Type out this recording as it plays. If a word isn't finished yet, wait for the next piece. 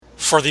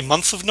For the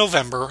month of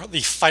November,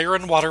 the Fire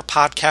and Water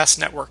Podcast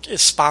Network is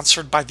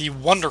sponsored by the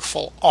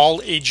wonderful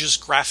all-ages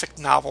graphic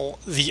novel,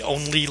 The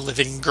Only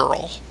Living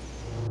Girl.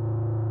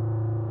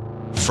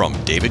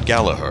 From David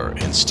Gallagher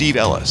and Steve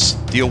Ellis,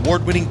 the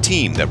award-winning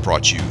team that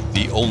brought you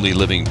The Only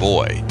Living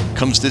Boy,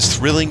 comes this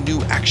thrilling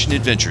new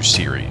action-adventure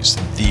series,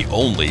 The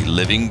Only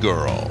Living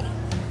Girl.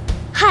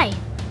 Hi,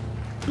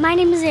 my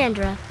name is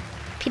Andra.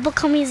 People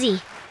call me Z.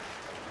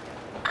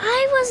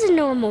 I was a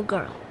normal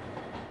girl.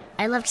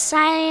 I loved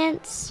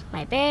science,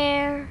 my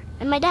bear,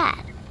 and my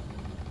dad.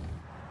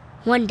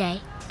 One day,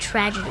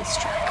 tragedy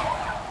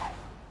struck.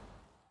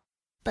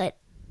 But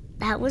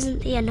that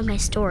wasn't the end of my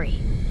story.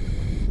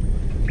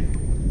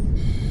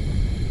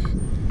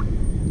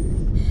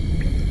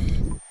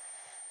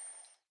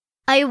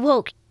 I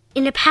awoke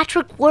in a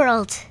patchwork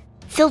world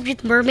filled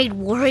with mermaid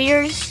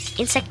warriors,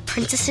 insect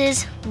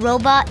princesses,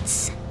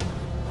 robots.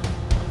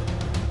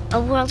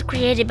 A world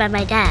created by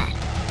my dad,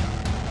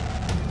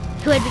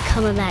 who had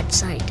become a mad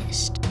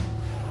scientist.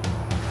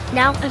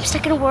 Now I'm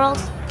stuck in a world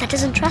that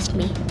doesn't trust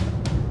me,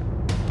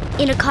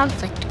 in a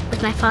conflict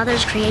with my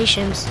father's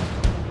creations.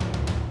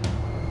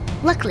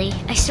 Luckily,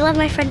 I still have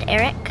my friend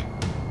Eric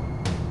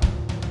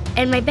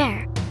and my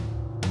bear.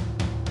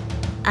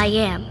 I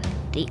am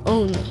the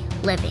only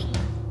living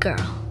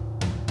girl.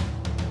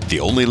 The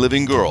Only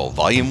Living Girl,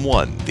 Volume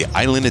 1, The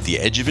Island at the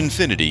Edge of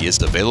Infinity,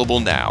 is available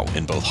now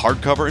in both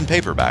hardcover and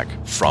paperback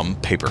from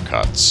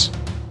Papercutz.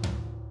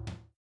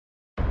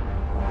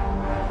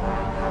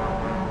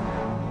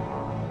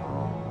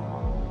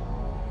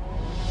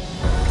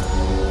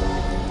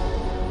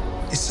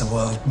 Is the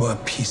world more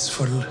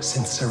peaceful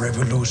since the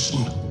revolution?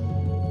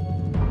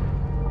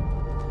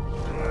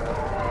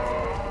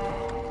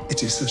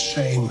 It is a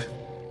shame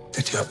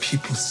that your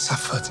people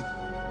suffered.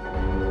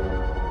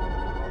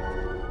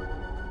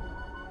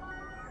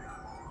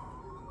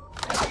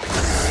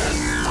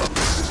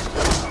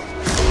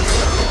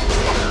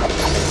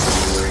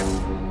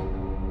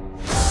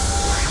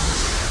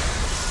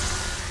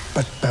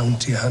 But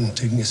bounty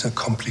hunting is a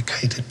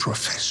complicated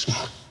profession.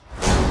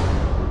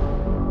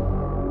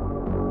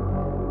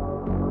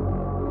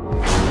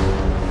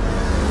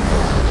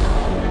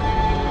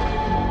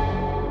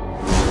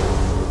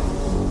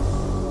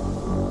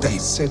 They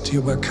said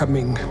you were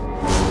coming.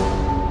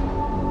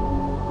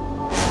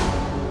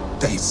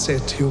 They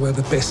said you were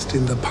the best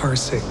in the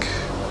parsec.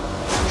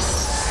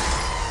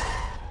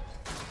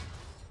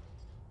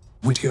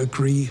 Would you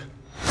agree?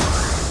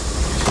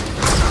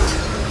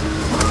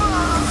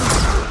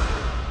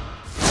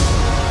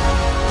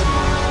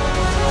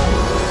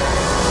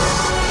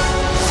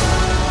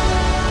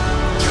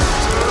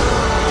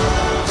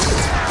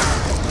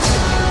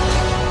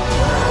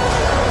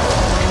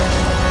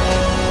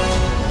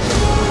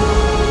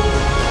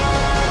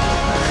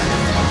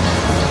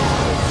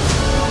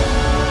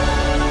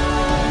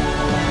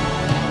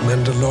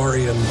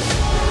 Mandalorian,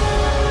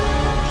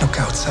 look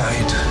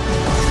outside.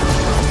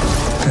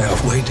 They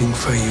are waiting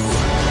for you.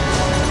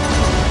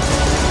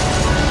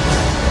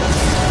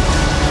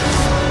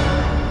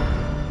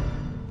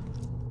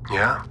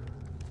 Yeah?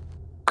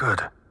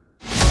 Good.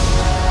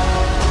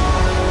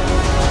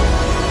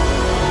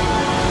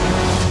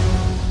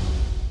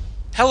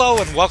 Hello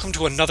and welcome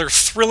to another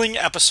thrilling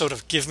episode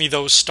of Give Me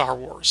Those Star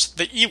Wars,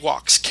 the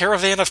Ewoks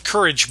Caravan of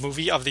Courage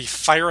movie of the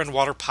Fire and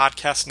Water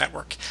Podcast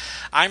Network.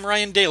 I'm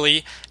Ryan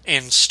Daly,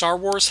 and Star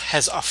Wars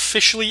has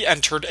officially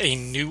entered a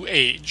new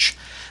age.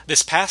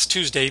 This past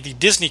Tuesday, the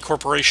Disney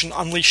Corporation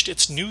unleashed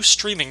its new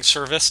streaming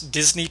service,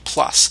 Disney+,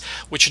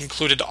 which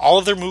included all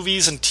of their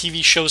movies and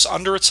TV shows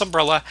under its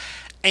umbrella,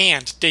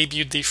 and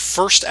debuted the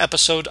first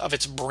episode of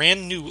its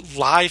brand new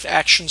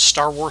live-action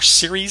Star Wars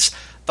series,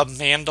 The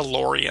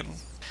Mandalorian.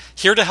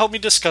 Here to help me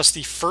discuss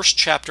the first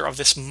chapter of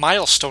this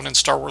milestone in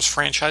Star Wars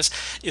franchise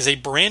is a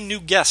brand new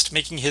guest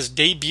making his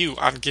debut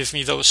on Give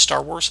Me Those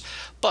Star Wars,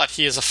 but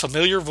he is a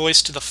familiar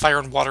voice to the Fire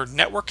and Water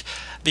Network,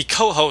 the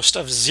co-host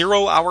of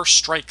 0 Hour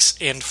Strikes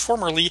and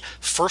formerly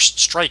First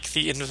Strike,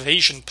 the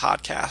Invasion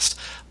podcast.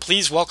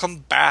 Please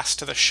welcome Bass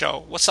to the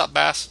show. What's up,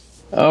 Bass?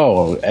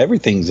 Oh,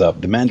 everything's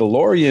up. The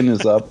Mandalorian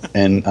is up,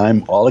 and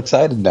I'm all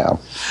excited now.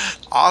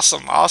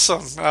 Awesome.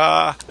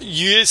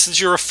 Since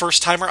you're a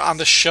first-timer on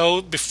the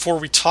show, before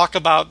we talk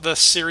about the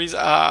series,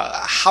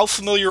 how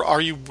familiar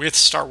are you with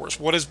Star Wars?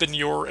 What has been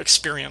your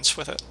experience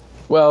with it?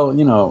 Well,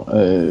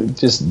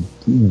 just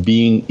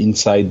being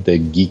inside the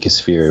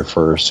geekosphere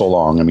for so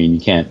long, I mean,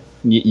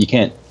 you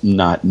can't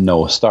not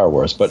know Star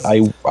Wars. But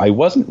I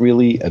wasn't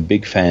really a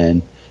big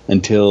fan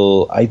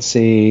until I'd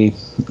say,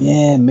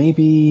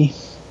 maybe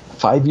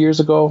 5 years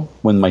ago,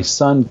 when my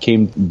son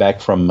came back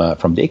from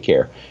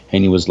daycare,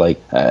 and he was like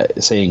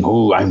saying,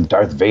 "Oh, I'm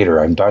Darth Vader,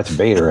 and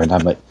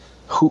I'm like,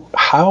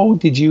 how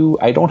did you?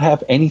 I don't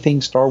have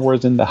anything Star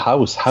Wars in the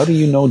house. How do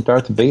you know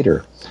Darth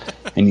Vader?"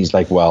 And he's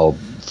like, "Well,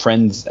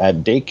 friends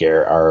at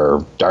daycare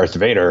are Darth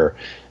Vader."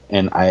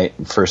 And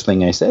first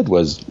thing I said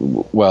was,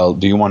 "Well,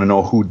 do you want to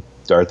know who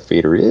Darth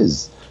Vader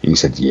is?" And he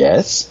said,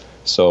 "Yes."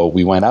 So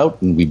we went out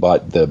and we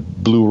bought the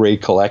Blu-ray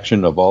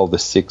collection of all the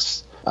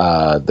six.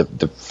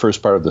 The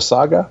first part of the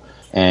saga,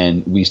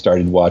 and we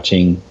started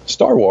watching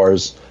Star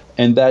Wars,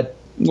 and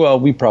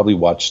we probably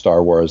watched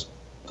Star Wars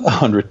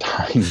 100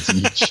 times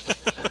each.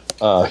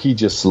 He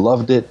just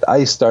loved it.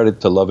 I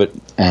started to love it,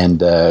 and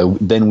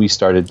then we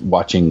started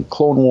watching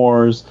Clone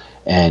Wars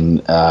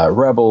and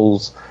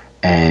Rebels,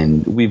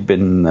 and we've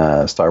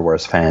been Star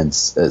Wars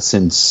fans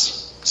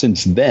since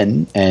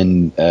then.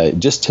 And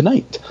just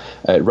tonight,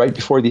 right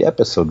before the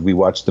episode, we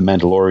watched The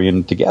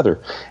Mandalorian together,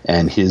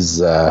 and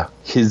his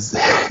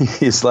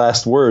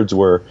last words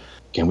were,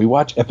 "Can we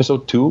watch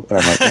episode 2?" And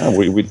I'm like, "No,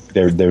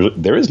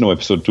 there is no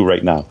episode 2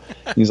 right now."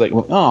 And he's like,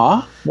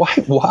 "Well,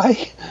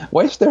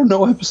 why is there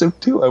no episode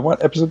 2? I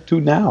want episode 2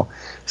 now."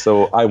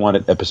 So I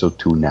wanted episode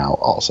 2 now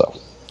also.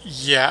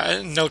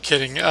 Yeah, no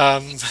kidding.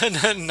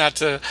 Not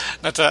to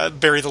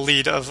bury the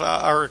lead of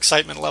our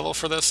excitement level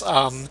for this.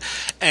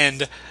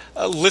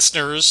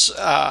 Listeners,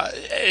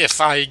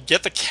 if I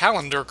get the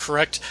calendar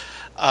correct,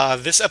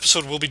 this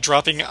episode will be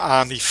dropping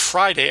on the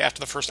Friday after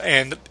the first,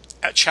 and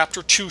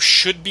Chapter 2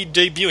 should be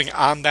debuting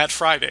on that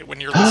Friday when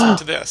you're listening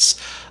to this.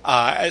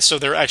 So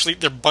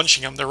they're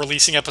bunching them. They're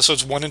releasing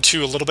episodes 1 and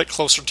 2 a little bit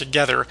closer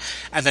together,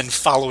 and then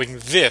following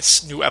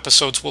this, new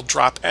episodes will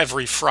drop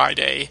every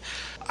Friday.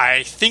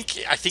 I think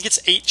it's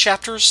 8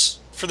 chapters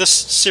for this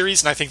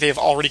series, and I think they have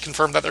already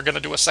confirmed that they're going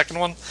to do a second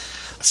one.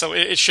 So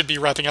it should be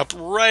wrapping up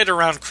right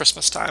around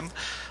Christmas time.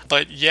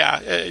 But yeah,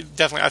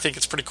 definitely, I think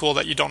it's pretty cool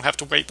that you don't have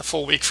to wait the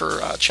full week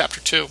for Chapter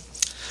 2.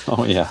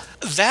 Oh yeah,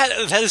 that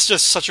is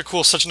just such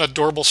an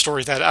adorable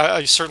story that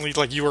I certainly,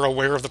 like, you were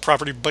aware of the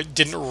property, but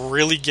didn't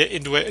really get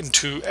into it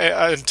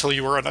until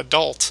you were an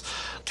adult.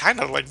 Kind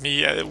of like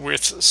me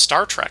with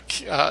Star Trek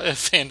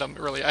fandom.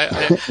 Really,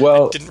 I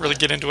didn't really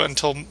get into it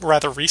until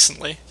rather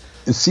recently.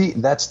 See,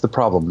 that's the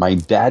problem. My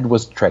dad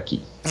was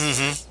Trekkie,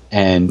 mm-hmm.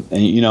 and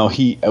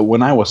he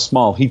when I was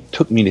small, he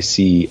took me to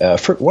see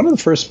one of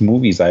the first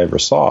movies I ever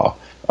saw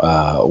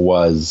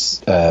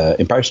was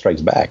Empire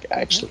Strikes Back,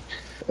 actually.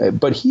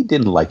 But he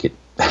didn't like it.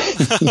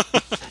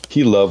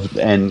 He loved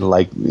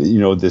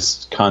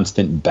this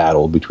constant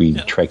battle between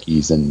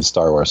Trekkies and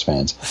Star Wars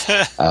fans.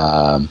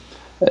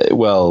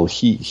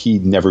 He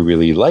never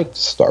really liked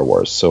Star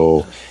Wars,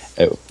 so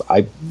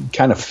I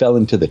kind of fell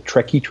into the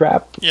Trekkie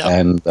trap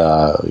and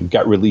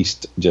got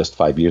released just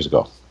 5 years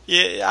ago.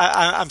 Yeah,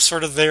 I'm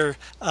sort of there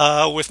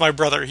with my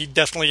brother. He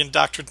definitely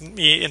indoctrinated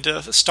me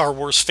into Star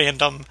Wars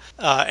fandom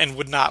and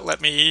would not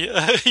let me.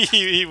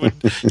 He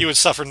would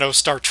suffer no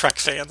Star Trek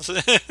fans.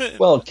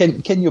 Well,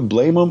 can you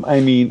blame him?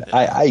 I mean,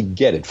 I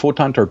get it.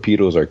 Photon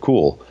torpedoes are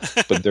cool,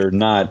 but they're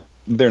not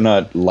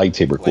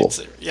lightsaber cool.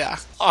 Yeah,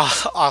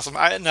 awesome.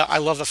 I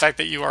love the fact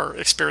that you are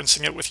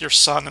experiencing it with your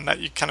son and that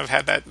you kind of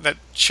had that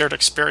shared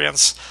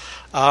experience.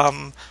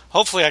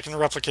 Hopefully, I can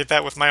replicate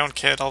that with my own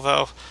kid,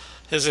 although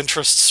his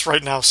interests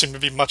right now seem to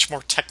be much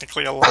more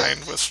technically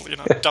aligned with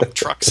dump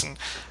trucks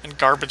and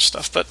garbage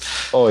stuff. But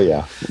oh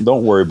yeah,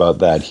 don't worry about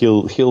that.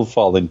 He'll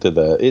fall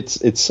into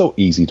it's so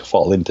easy to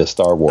fall into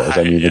Star Wars.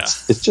 I mean,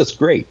 it's just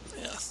great.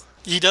 Yeah,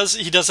 he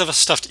does have a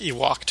stuffed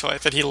Ewok toy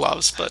that he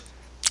loves, but.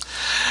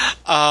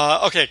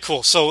 Okay,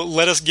 cool. So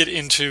let us get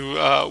into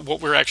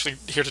what we're actually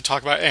here to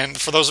talk about. And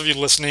for those of you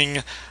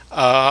listening,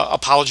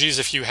 apologies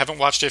if you haven't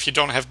watched it. If you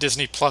don't have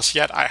Disney Plus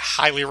yet, I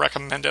highly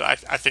recommend it. I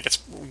think it's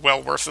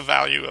well worth the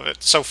value of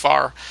it so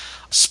far.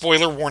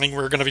 Spoiler warning,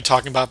 we're going to be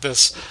talking about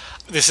this.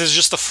 This is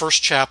just the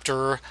first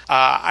chapter.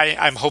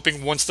 I'm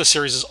hoping once the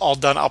series is all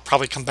done, I'll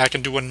probably come back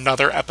and do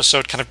another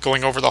episode kind of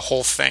going over the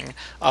whole thing.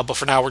 But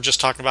for now, we're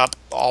just talking about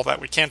all that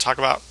we can talk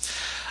about.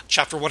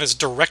 Chapter 1 is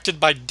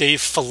directed by Dave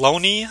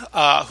Filoni,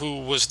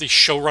 who was the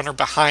showrunner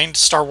behind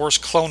Star Wars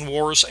Clone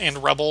Wars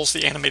and Rebels,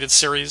 the animated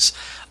series.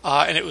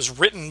 And it was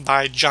written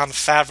by Jon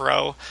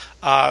Favreau,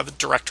 the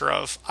director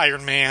of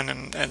Iron Man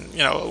and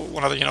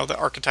one of the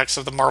architects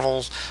of the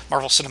Marvel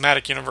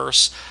Cinematic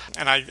Universe.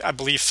 And I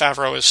believe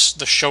Favreau is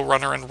the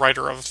showrunner and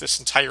writer of this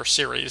entire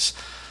series,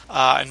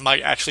 and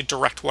might actually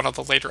direct one of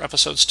the later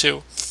episodes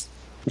too.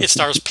 It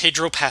stars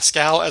Pedro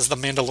Pascal as the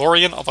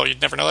Mandalorian, although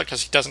you'd never know that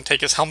because he doesn't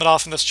take his helmet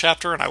off in this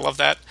chapter, and I love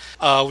that.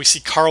 We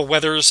see Carl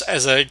Weathers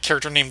as a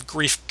character named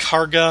Greef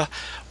Karga.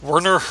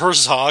 Werner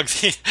Herzog,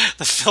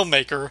 the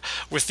filmmaker,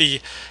 with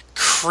the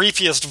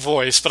creepiest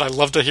voice, but I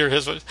love to hear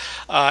his voice,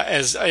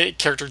 as a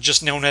character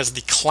just known as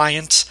the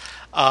Client.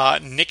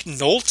 Nick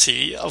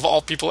Nolte, of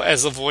all people,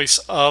 as the voice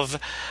of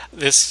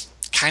this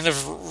kind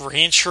of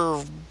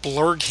rancher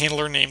blurg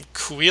handler named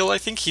Kuiil. I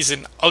think he's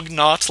in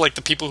Ugnaught, like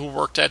the people who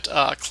worked at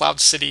Cloud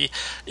City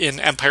in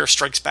Empire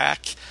Strikes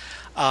Back.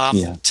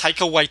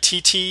 Taika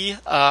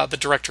Waititi, the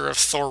director of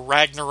Thor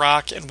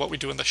Ragnarok and What We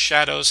Do in the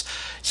Shadows,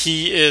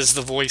 he is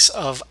the voice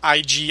of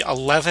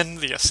IG-11,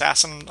 the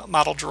assassin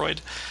model droid.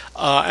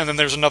 And then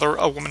there's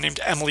a woman named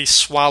Emily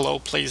Swallow,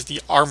 plays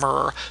the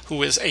Armorer,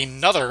 who is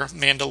another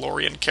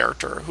Mandalorian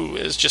character who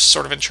is just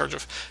sort of in charge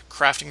of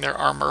crafting their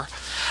armor.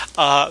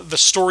 The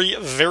story,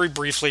 very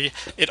briefly,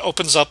 it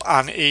opens up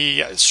on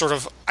a sort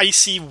of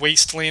icy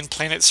wasteland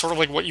planet, sort of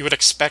like what you would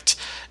expect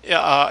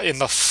in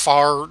the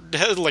far,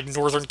 like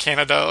northern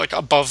Canada, like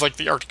above like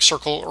the Arctic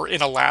Circle, or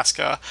in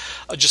Alaska.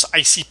 Just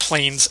icy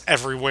plains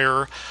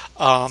everywhere,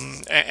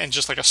 and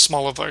just like a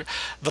small of the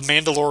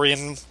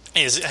Mandalorian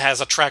has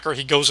a tracker.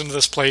 He goes into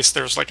this place.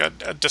 There's like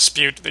a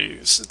dispute.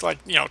 These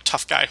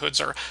tough guy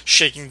hoods are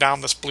shaking down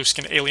this blue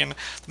skinned alien.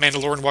 The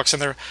Mandalorian walks in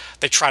there.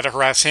 They try to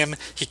harass him.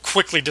 He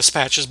quickly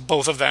dispatches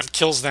both of them,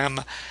 kills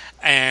them.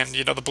 And,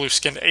 the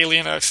blue-skinned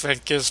alien, I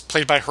think, is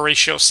played by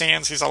Horatio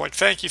Sands. He's all like,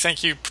 thank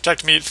you,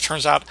 protect me. It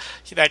turns out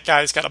that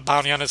guy's got a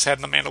bounty on his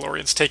head, and the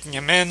Mandalorian's taking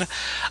him in.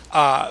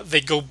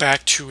 They go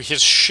back to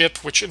his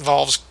ship, which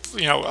involves,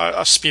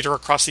 a speeder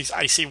across these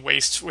icy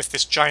wastes with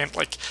this giant,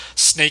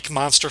 snake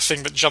monster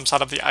thing that jumps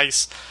out of the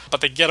ice. But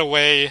they get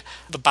away.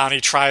 The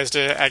bounty tries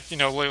to act,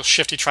 Little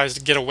Shifty tries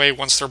to get away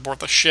once they're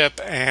aboard the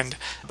ship, and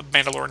the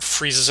Mandalorian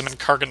freezes him in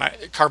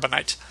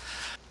carbonite.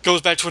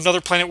 Goes back to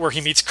another planet where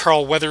he meets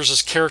Carl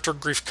Weathers' character,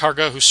 Greef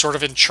Karga, who's sort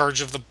of in charge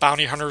of the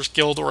Bounty Hunters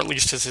Guild, or at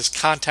least is his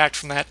contact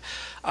from that.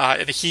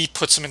 And he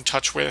puts him in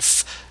touch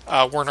with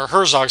Werner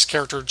Herzog's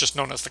character, just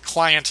known as the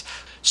Client,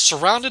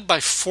 surrounded by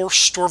 4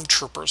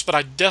 stormtroopers. But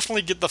I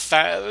definitely get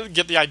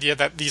the idea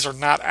that these are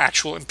not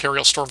actual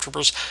Imperial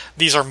stormtroopers.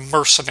 These are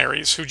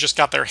mercenaries who just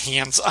got their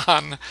hands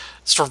on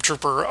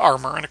stormtrooper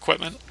armor and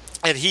equipment.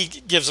 And he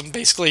gives him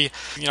basically,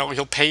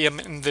 he'll pay him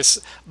in this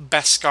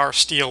Beskar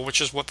steel, which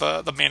is what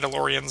the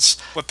Mandalorians,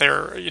 what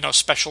their,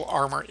 special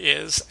armor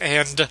is.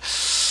 And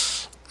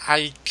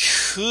I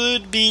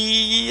could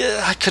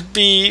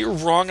be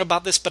wrong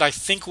about this, but I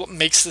think what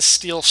makes this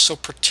steel so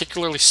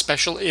particularly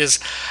special is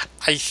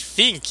I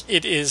think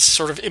it is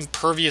sort of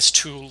impervious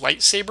to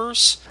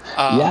lightsabers.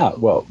 Yeah,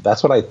 well,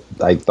 that's what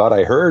I thought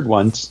I heard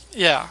once.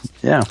 Yeah.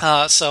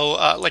 Yeah. So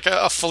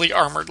a fully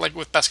armored,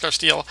 with Beskar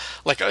steel,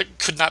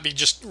 could not be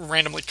just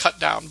randomly cut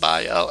down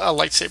by a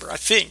lightsaber, I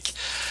think.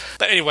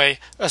 But anyway,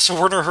 so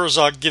Werner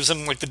Herzog gives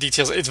him the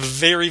details. It's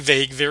very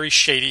vague, very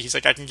shady. He's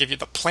like, I can give you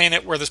the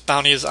planet where this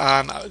bounty is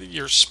on.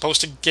 You're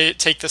supposed to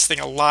take this thing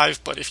alive,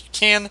 but if you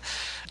can,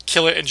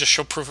 kill it and just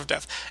show proof of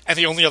death. And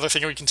the only other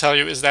thing we can tell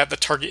you is that the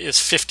target is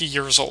 50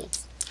 years old.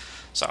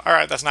 So, all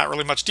right, that's not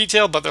really much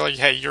detail, but they're like,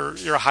 hey,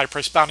 you're a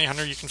high-priced bounty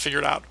hunter. You can figure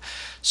it out.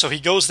 So he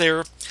goes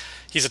there.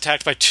 He's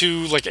attacked by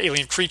 2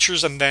 alien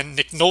creatures, and then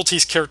Nick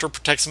Nolte's character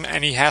protects him,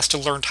 and he has to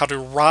learn how to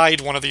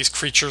ride one of these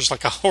creatures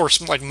like a horse,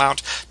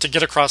 mount, to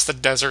get across the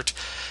desert.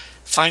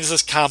 Finds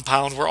this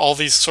compound where all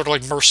these sort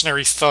of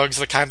mercenary thugs,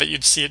 the kind that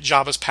you'd see at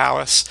Jabba's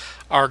palace,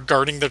 are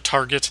guarding their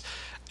target,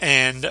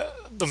 and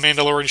the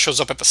Mandalorian shows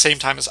up at the same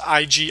time as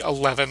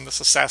IG-11, this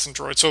assassin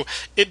droid. So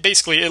it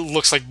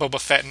looks like Boba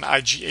Fett and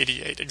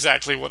IG-88,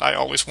 exactly what I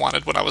always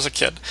wanted when I was a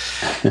kid.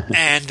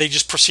 And they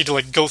just proceed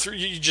to go through.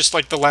 You just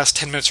the last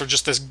 10 minutes are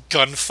just this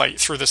gunfight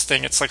through this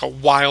thing. It's like a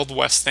Wild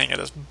West thing. It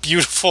is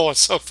beautiful.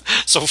 It's so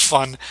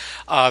fun.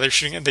 They're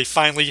shooting, and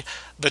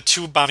the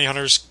 2 bounty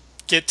hunters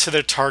get to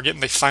their target,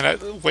 and they find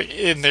out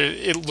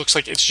it looks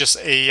like it's just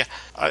the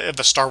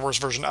Star Wars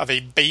version of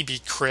a baby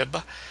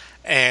crib.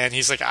 And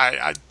he's like,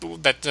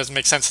 that doesn't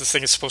make sense. This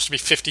thing is supposed to be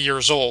 50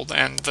 years old.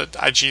 And the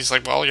IG's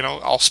like, well,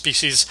 all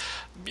species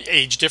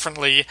age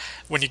differently.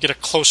 When you get a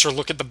closer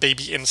look at the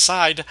baby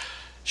inside,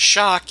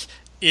 shock,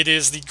 it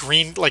is the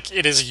green,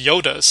 it is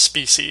Yoda's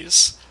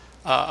species.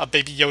 A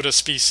baby Yoda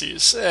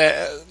species.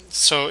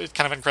 So it's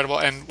kind of incredible.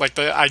 And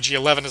the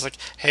IG-11 is like,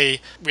 hey,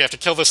 we have to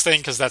kill this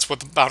thing because that's what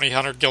the Bounty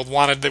Hunter Guild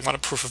wanted. They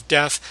wanted proof of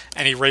death.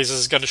 And he raises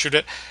his gun to shoot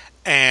it.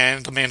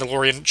 And the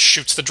Mandalorian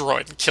shoots the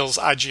droid and kills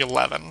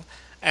IG-11.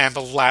 And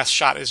the last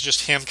shot is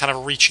just him kind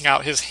of reaching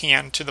out his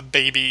hand to the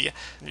baby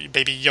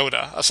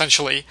Yoda,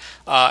 essentially.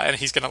 And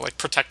he's going to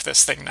protect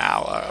this thing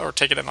now, or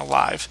take it in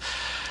alive.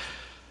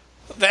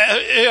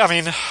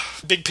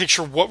 Big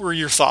picture, what were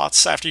your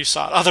thoughts after you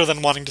saw it, other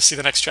than wanting to see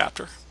the next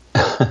chapter?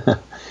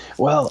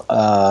 Well,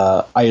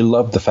 I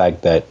love the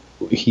fact that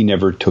he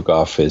never took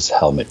off his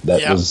helmet.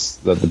 That was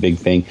the big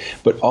thing.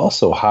 But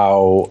also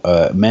how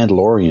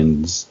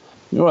Mandalorians,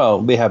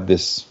 they have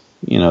this,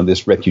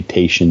 this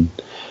reputation.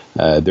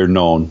 They're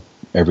known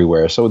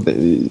everywhere, so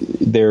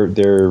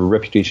their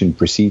reputation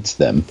precedes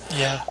them.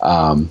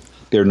 Yeah.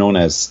 They're known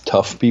as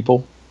tough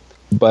people,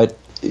 but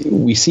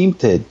we seem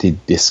to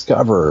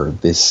discover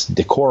this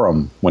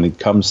decorum when it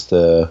comes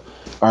to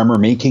armor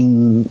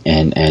making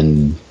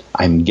and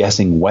I'm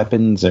guessing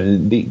weapons.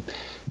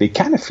 They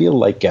kind of feel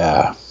like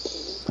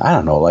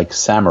like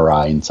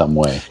samurai in some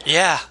way.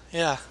 Yeah.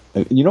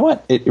 You know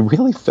what? It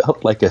really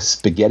felt like a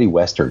spaghetti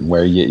western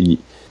where you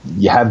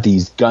have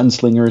these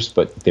gunslingers,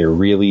 but they're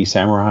really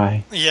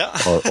samurai. Yeah.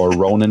 or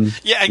Ronin.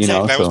 Yeah,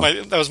 exactly.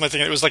 That was my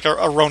thing. It was like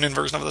a Ronin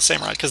version of the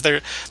samurai, because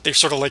they're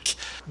sort of like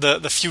the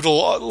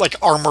feudal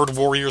armored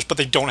warriors, but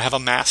they don't have a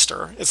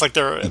master. It's like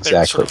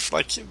they're sort of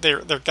like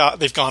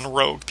they've gone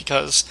rogue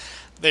because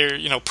they're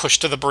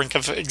pushed to the brink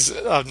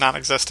of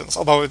non-existence.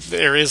 Although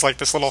there is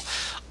this little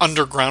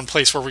underground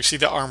place where we see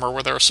the armor,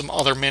 where there are some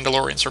other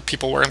Mandalorians or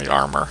people wearing the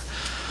armor.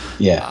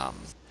 Yeah.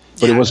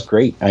 But it was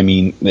great. I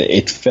mean,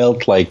 it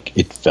felt like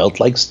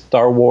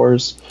Star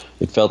Wars.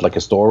 It felt like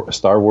a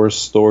Star Wars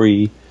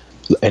story,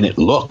 and it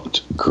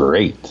looked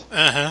great.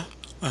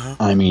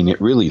 I mean,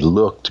 it really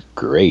looked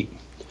great.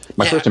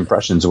 My first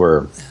impressions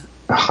were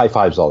high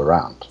fives all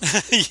around.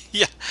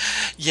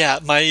 yeah.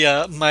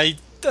 My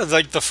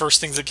like the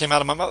first things that came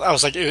out of my mouth, I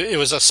was like, it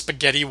was a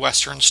spaghetti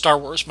western Star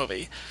Wars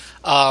movie.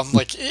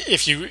 Like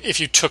if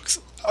you took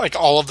like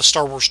all of the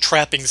Star Wars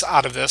trappings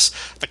out of this,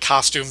 the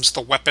costumes,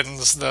 the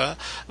weapons, the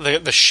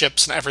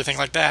ships, and everything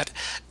like that,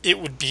 it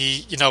would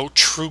be, you know,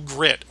 True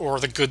Grit or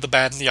The Good, the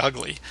Bad, and the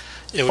Ugly.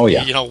 It would be,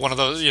 you know, one of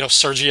those, you know,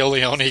 Sergio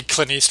Leone,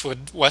 Clint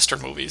Eastwood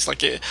Western movies.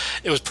 Like it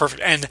was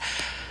perfect. And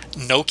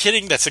no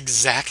kidding, that's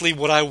exactly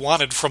what I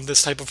wanted from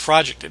this type of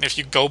project. And if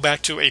you go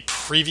back to a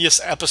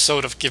previous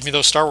episode of Give Me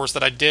Those Star Wars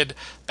that I did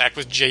back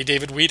with J.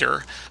 David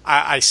Weeder,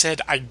 I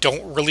said I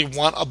don't really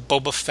want a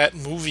Boba Fett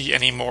movie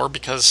anymore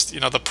because,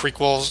 you know, the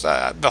prequels,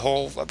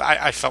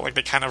 I felt like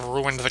they kind of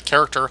ruined the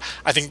character.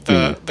 I think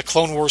the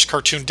Clone Wars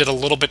cartoon did a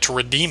little bit to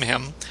redeem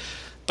him,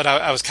 but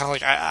I was kind of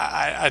like,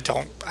 I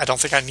don't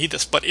think I need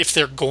this. But if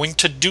they're going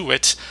to do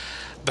it,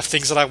 the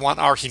things that I want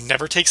are he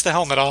never takes the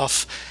helmet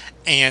off,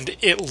 and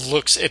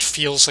it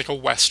feels like a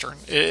Western.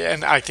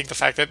 And I think the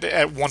fact that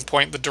at one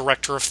point the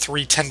director of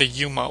 3:10 to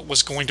Yuma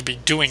was going to be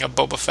doing a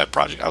Boba Fett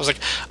project, I was like,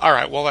 all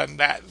right, well then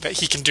that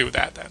he can do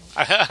that then.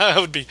 I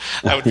would be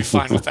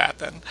fine with that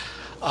then.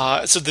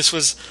 So this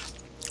was,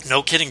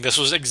 no kidding, this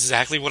was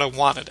exactly what I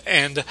wanted.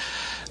 And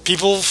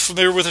people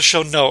familiar with the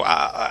show know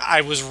I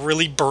was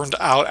really burned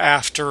out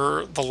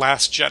after The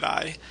Last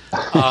Jedi.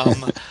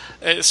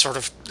 Sort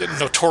of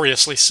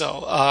notoriously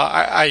so.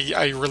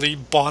 I really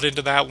bought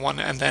into that one,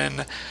 and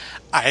then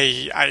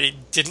I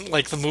didn't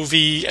like the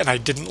movie, and I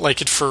didn't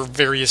like it for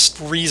various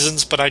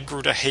reasons, but I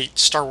grew to hate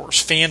Star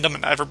Wars fandom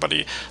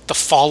and the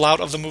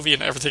fallout of the movie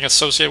and everything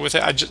associated with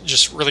it. I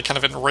just really kind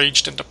of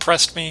enraged and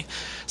depressed me,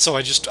 so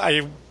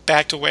I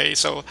backed away.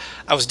 So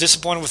I was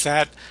disappointed with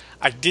that.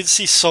 I did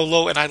see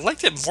Solo, and I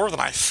liked it more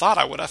than I thought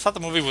I would. I thought the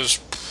movie was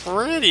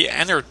pretty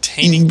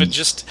entertaining, but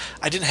just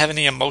I didn't have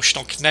any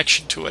emotional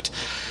connection to it.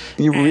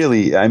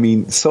 I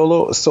mean,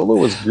 Solo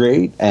was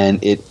great,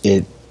 and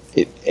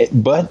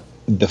but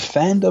the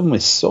fandom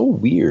is so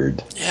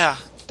weird. Yeah.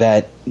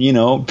 That, you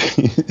know,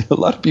 a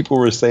lot of people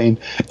were saying,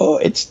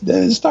 "Oh,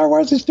 Star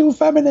Wars is too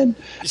feminine."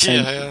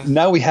 Yeah.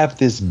 Now we have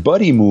this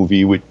buddy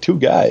movie with two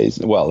guys.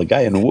 Well, a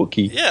guy and a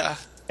Wookiee. Yeah.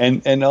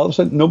 And all of a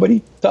sudden,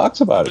 nobody talks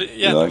about it.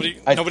 Yeah, you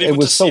know? nobody. It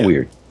was so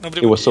weird.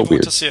 Nobody was so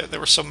weird to see it. They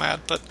were so mad,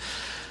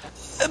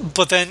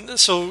 but then,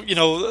 so, you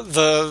know,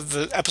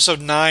 the episode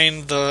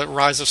 9, The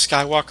Rise of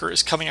Skywalker,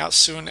 is coming out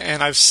soon,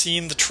 and I've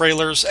seen the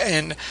trailers,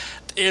 and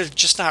they're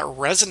just not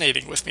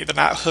resonating with me. They're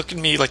not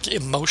hooking me, like,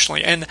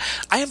 emotionally. And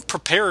I am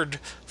prepared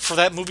for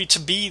that movie to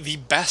be the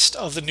best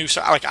of the new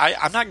Star. Like,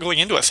 I'm not going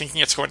into it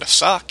thinking it's going to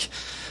suck.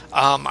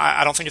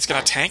 I don't think it's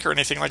going to tank or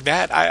anything like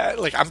that.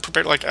 I'm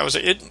prepared. Like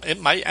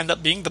it might end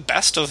up being the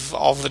best of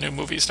all the new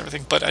movies and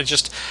everything, but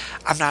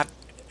I'm not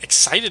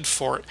excited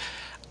for it.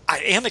 I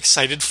am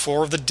excited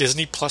for the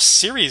Disney Plus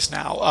series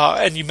now.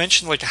 And you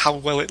mentioned like how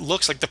well it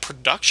looks. Like the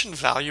production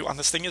value on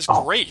this thing is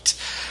great.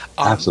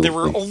 Absolutely. There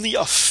were only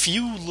a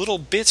few little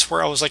bits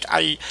where I was like,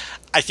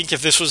 I think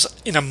if this was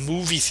in a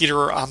movie theater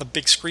or on the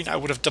big screen, I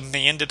would have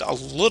demanded a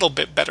little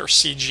bit better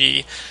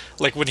CG.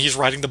 Like when he's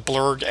riding the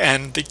Blurg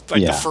and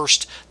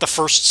the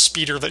first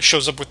speeder that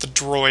shows up with the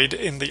droid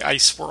in the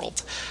ice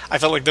world. I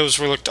felt like those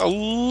looked a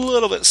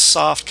little bit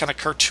soft, kind of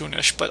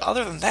cartoonish. But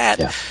other than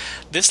that,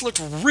 this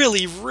looked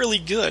really, really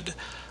good.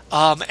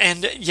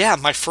 And yeah,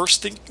 my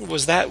first thing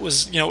was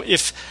you know,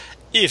 if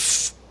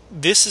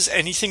this is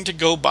anything to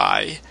go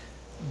by,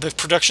 the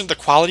production, the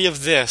quality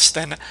of this,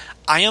 then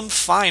I am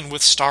fine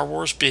with Star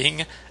Wars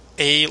being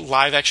a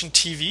live-action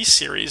TV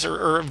series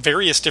or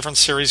various different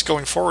series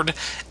going forward,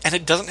 and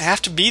it doesn't have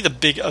to be the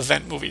big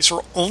event movies,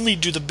 or only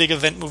do the big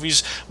event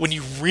movies when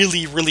you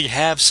really, really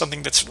have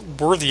something that's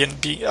worthy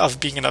of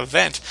being an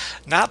event,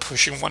 not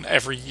pushing one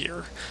every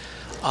year.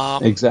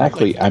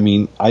 Exactly. I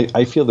mean,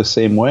 I feel the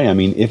same way. I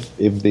mean,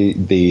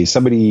 if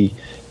somebody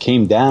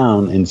came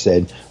down and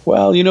said,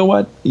 well, you know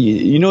what?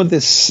 You know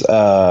this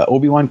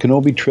Obi-Wan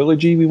Kenobi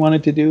trilogy we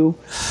wanted to do?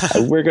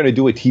 We're going to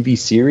do a TV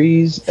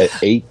series, an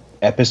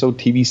 8-episode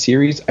TV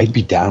series. I'd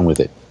be down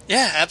with it.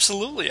 Yeah,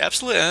 absolutely.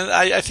 And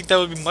I think that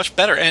would be much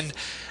better. And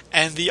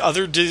the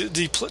other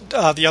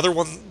the other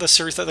one, the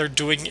series that they're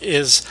doing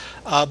is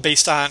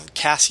based on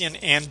Cassian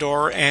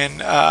Andor and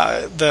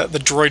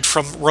the droid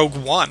from Rogue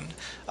One.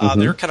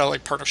 They're kind of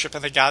like partnership,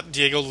 and they got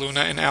Diego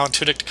Luna and Alan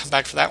Tudyk to come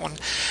back for that one.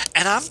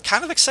 And I'm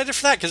kind of excited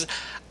for that because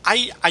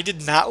I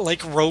did not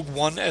like Rogue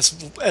One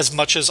as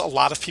much as a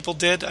lot of people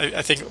did.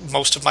 I think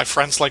most of my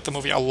friends liked the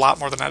movie a lot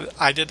more than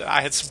I did.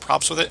 I had some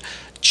problems with it.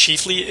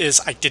 Chiefly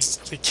is I didn't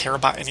really care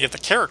about any of the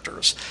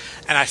characters.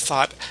 And I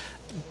thought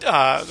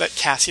that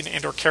Cassian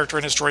Andor character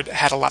and his droid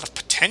had a lot of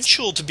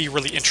potential to be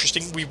really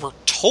interesting. We were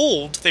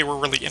told they were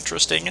really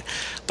interesting,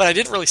 but I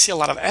didn't really see a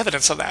lot of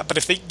evidence of that. But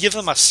if they give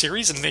them a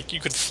series and you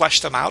could flesh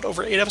them out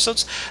over 8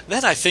 episodes,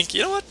 then I think,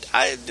 you know what,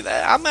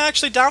 I'm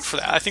actually down for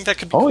that. I think that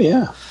could be cool.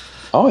 Yeah.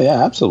 Oh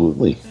yeah,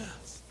 absolutely.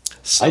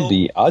 So,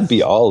 I'd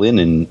be all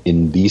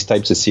in these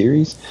types of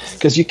series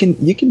because you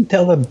can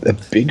tell a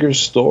bigger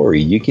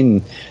story. You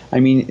can, I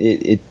mean,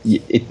 it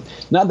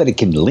not that it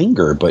can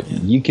linger, but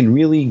you can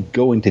really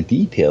go into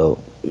detail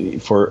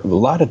for a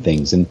lot of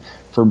things, and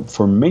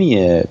for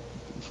many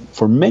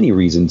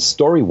reasons,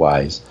 story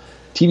wise,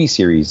 TV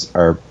series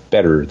are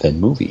better than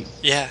movies.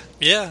 Yeah.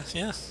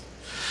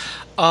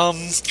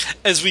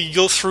 As we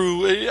go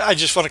through, I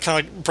just want to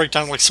kind of break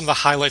down like some of the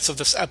highlights of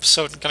this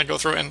episode and kind of go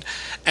through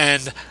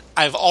and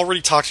I've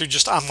already talked to you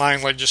just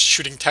online, like just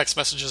shooting text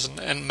messages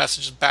and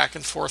messages back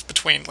and forth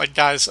between like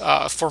guys,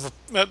 former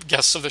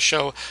guests of the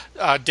show,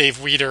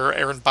 Dave Weeder,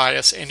 Aaron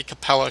Bias, Andy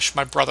Capellish,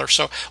 my brother.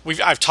 So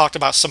I've talked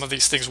about some of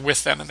these things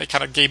with them, and they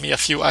kind of gave me a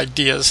few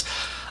ideas.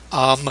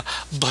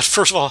 But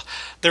first of all,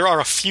 there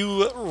are a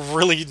few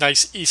really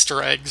nice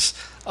Easter eggs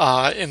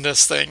in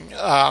this thing.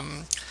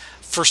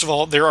 First of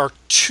all, there are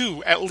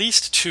at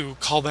least two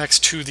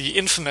callbacks to the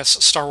infamous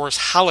Star Wars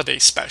Holiday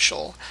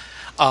Special.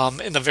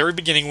 In the very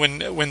beginning, when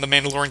the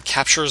Mandalorian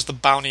captures the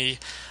bounty,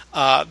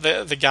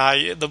 the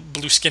guy, the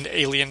blue-skinned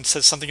alien,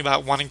 says something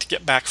about wanting to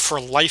get back for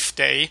Life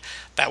Day.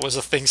 That was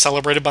a thing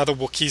celebrated by the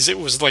Wookiees. It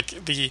was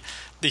like the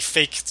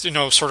fake,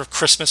 sort of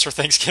Christmas or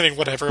Thanksgiving,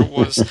 whatever it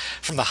was,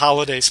 from the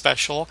Holiday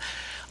Special.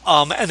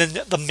 And then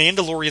the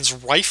Mandalorian's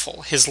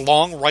rifle, his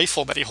long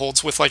rifle that he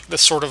holds with like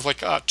this sort of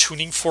like a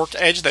tuning fork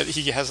edge that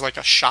he has like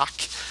a shock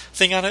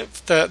thing on it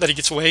that he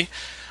gets away.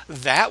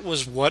 That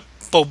was what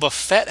Boba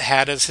Fett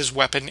had as his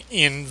weapon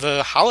in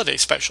the Holiday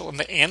Special, in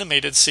the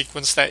animated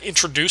sequence that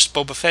introduced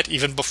Boba Fett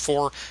even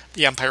before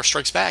The Empire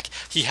Strikes Back.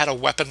 He had a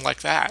weapon like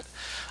that.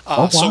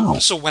 Wow.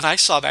 So when I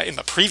saw that in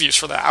the previews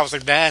for that, I was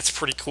like, that's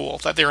pretty cool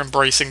that they're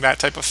embracing that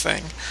type of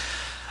thing.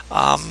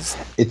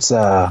 It's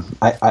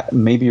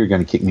maybe you're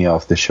going to kick me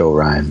off the show,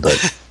 Ryan,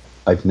 but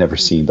I've never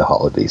seen the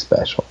Holiday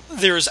Special.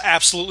 There is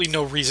absolutely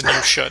no reason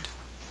you should.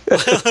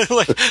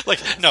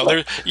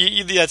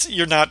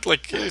 You're not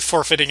like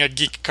forfeiting a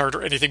geek card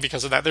or anything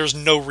because of that. There's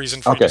no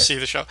reason for you to see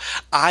the show.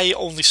 I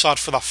only saw it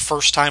for the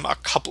first time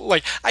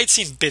I'd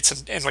seen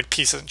bits and like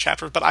pieces and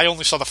chapters, but I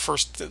only saw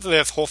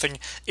the whole thing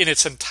in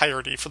its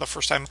entirety for the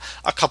first time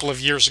a couple of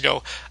years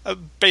ago,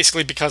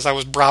 basically because I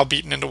was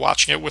browbeaten into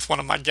watching it with one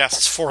of my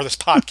guests for this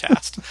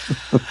podcast.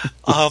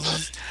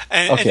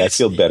 I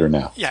feel better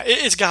now. Yeah,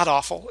 it's god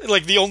awful.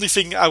 Like the only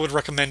thing I would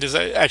recommend is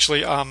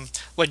actually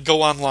like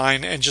go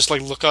online and just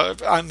like look up.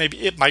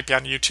 Maybe it might be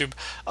on YouTube.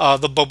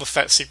 The Boba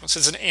Fett sequence.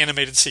 It's an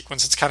animated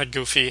sequence. It's kind of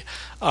goofy.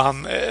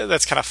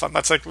 That's kind of fun.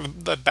 That's like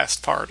the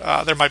best part.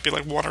 There might be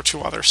like one or two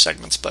other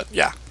segments, but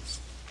yeah.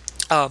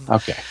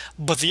 Okay.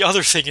 But the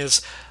other thing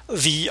is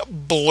the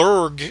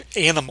blurg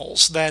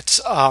animals that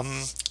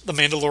the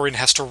Mandalorian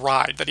has to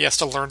ride, that he has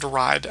to learn to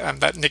ride, and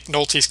that Nick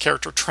Nolte's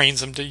character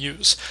trains him to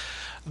use.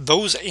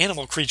 Those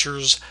animal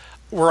creatures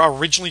were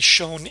originally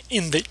shown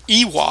in the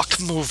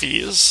Ewok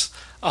movies.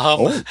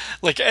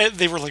 Like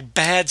they were like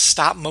bad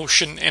stop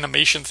motion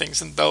animation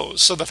things in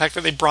those. So the fact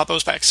that they brought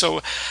those back.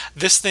 So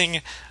this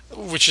thing,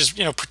 which is,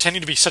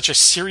 pretending to be such a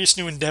serious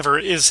new endeavor,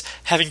 is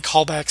having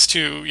callbacks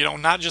to,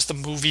 not just the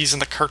movies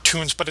and the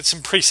cartoons, but it's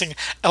embracing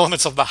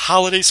elements of the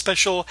Holiday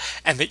Special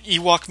and the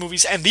Ewok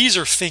movies. And these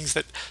are things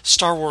that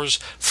Star Wars,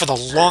 for the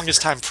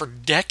longest time, for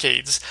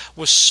decades,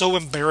 was so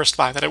embarrassed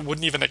by that it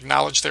wouldn't even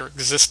acknowledge their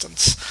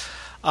existence.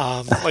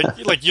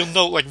 Like you'll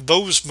know, like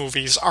those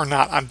movies are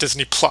not on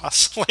Disney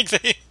Plus. Like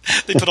they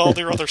put all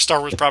their other Star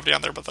Wars property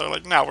on there, but they're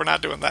like, no, we're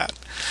not doing that.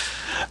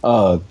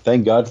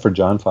 Thank God for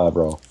Jon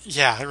Favreau.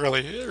 Yeah,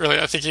 really,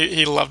 I think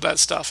he loved that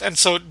stuff, and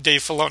so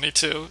Dave Filoni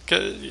too.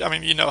 I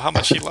mean, you know how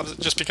much he loves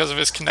it just because of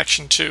his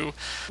connection to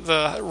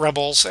the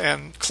Rebels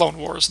and Clone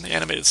Wars and the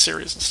animated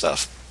series and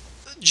stuff.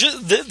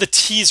 The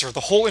teaser, the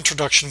whole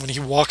introduction when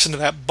he walks into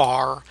that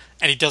bar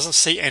and he doesn't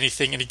say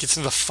anything and he gets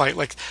into the fight,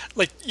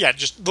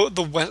 just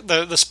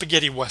the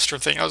spaghetti western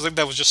thing. I was like,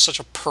 that was just such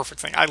a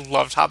perfect thing. I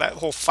loved how that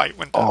whole fight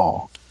went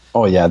down.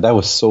 Oh yeah, that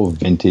was so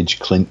vintage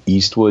Clint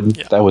Eastwood.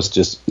 Yeah. That was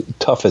just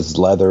tough as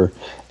leather.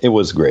 It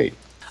was great.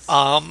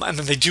 And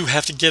then they do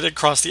have to get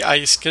across the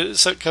ice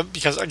because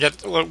again,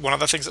 one of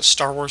the things that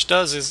Star Wars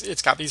does is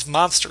it's got these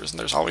monsters, and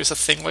there's always a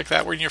thing like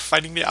that where you're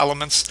fighting the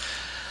elements.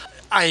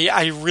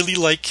 I really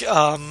like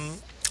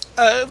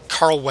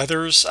Carl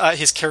Weathers.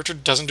 His character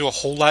doesn't do a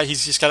whole lot.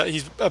 He's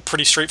a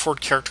pretty straightforward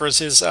character as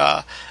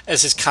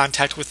his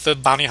contact with the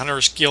Bounty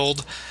Hunters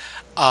Guild.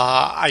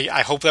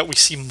 I hope that we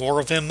see more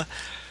of him,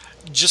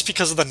 just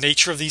because of the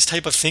nature of these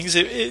type of things.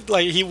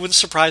 He wouldn't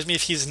surprise me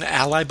if he's an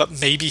ally, but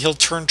maybe he'll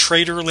turn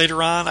traitor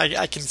later on.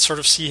 I can sort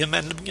of see him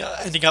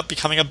ending up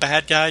becoming a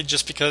bad guy,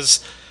 just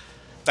because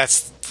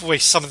that's the way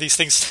some of these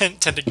things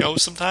tend to go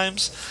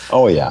sometimes.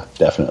 Oh yeah,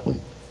 definitely.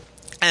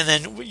 And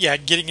then,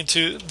 getting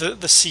into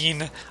the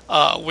scene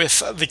with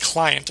the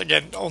client,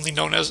 again, only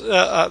known as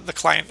the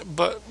client,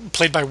 but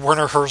played by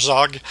Werner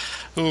Herzog,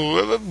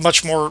 who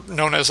much more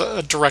known as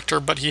a director,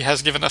 but he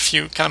has given a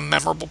few kind of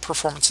memorable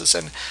performances.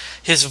 And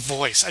his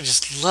voice, I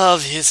just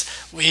love his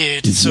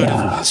weird sort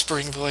of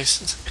whispering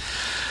voice.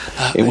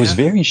 It was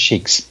very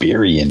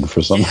Shakespearean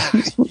for some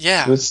reason.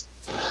 Yeah. It was,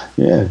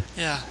 yeah.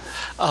 Yeah.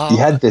 He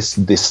had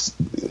this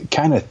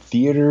kind of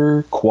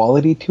theater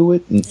quality to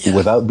it,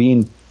 without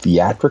being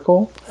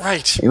theatrical.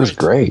 Right. It was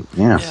great.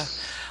 Yeah.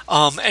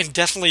 And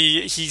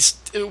definitely,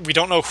 we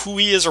don't know who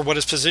he is or what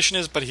his position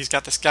is, but he's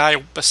got this guy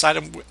beside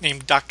him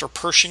named Dr.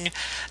 Pershing.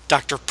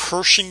 Dr.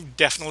 Pershing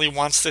definitely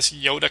wants this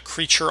Yoda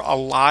creature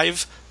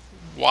alive.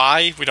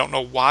 Why? We don't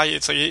know why.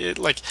 It's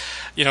because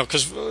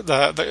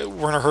the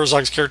Werner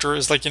Herzog's character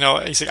is like,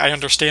 he's like, I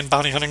understand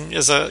bounty hunting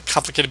is a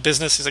complicated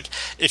business. He's like,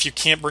 if you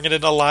can't bring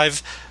it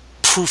alive,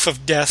 proof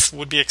of death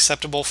would be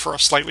acceptable for a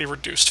slightly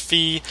reduced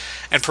fee.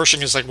 And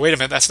Pershing is like, wait a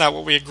minute, that's not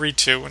what we agreed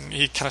to. And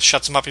he kind of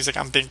shuts him up. He's like,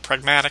 I'm being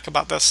pragmatic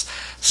about this.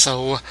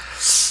 So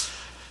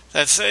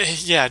that's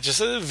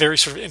just very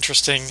sort of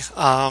interesting.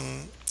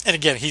 And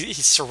again,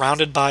 he's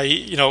surrounded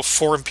by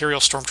 4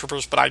 Imperial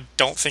stormtroopers, but I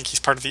don't think he's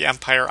part of the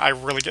Empire. I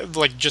really get,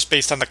 just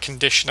based on the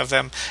condition of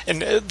them,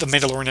 and the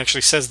Mandalorian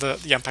actually says the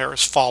Empire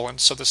has fallen,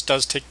 so this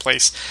does take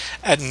place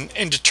at an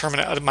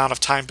indeterminate amount of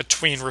time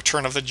between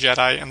Return of the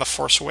Jedi and The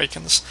Force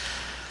Awakens.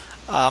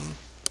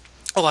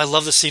 I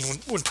love the scene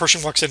when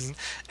Pershing walks in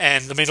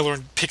and the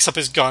Mandalorian picks up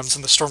his guns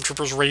and the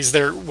stormtroopers raise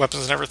their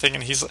weapons and everything,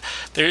 and he's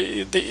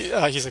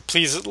like,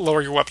 please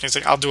lower your weapon. He's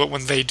like, I'll do it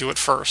when they do it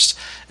first.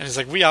 And he's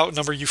like, we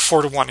outnumber you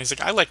 4-1. He's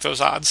like, I like those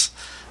odds.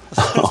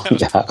 Cool.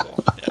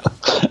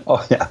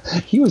 Oh yeah,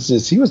 he was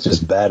just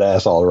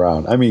badass all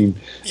around. I mean,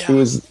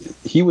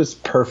 he was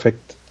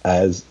perfect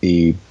as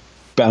a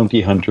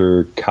bounty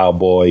hunter,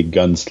 cowboy,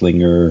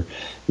 gunslinger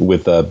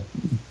with a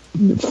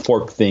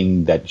fork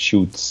thing that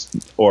shoots,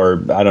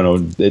 or I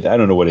don't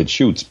know what it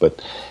shoots, but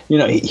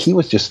he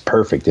was just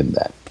perfect in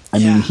that. I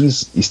mean, he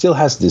still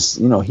has this,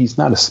 he's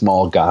not a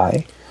small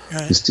guy.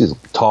 Right. He's still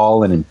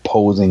tall and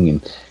imposing,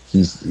 and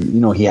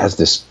he has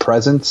this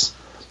presence.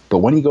 But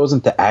when he goes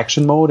into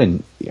action mode,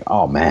 and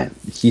oh man,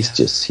 he's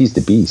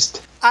the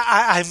beast.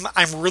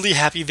 I'm really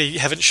happy they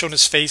haven't shown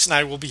his face, and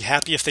I will be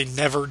happy if they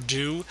never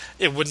do.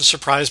 It wouldn't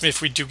surprise me if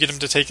we do get him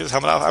to take his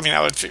helmet off. I mean,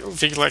 I would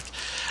figure like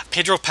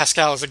Pedro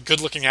Pascal is a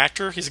good-looking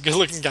actor. He's a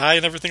good-looking guy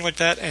and everything like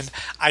that. And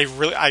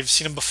I've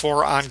seen him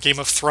before on Game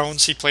of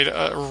Thrones. He played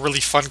a really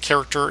fun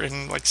character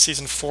in like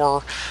season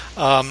 4,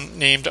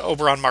 named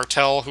Oberyn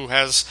Martell, who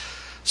has,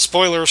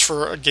 spoilers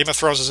for Game of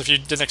Thrones, as if you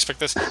didn't expect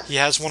this, he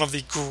has one of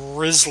the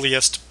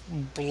grisliest,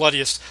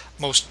 bloodiest,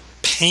 most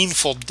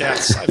painful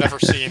deaths I've ever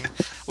seen.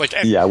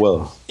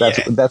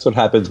 That's what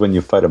happens when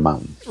you fight a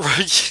mountain.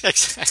 Right,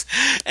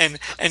 exactly.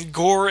 And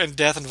gore and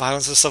death and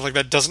violence and stuff like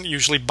that doesn't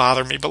usually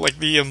bother me, but like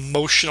the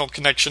emotional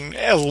connection,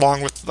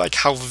 along with like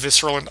how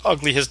visceral and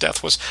ugly his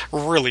death was,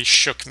 really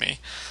shook me.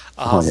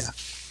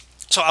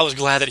 So I was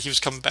glad that he was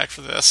coming back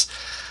for this.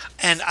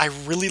 And I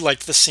really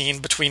liked the scene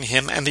between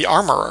him and the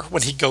armorer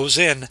when he goes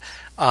in.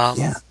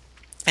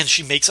 And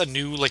she makes a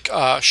new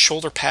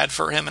shoulder pad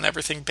for him and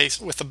everything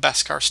based with the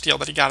Beskar steel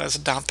that he got as a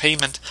down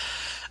payment.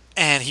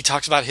 And he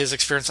talks about his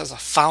experience as a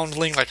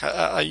foundling, like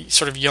a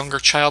sort of younger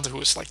child who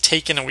was like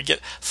taken, and we get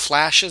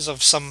flashes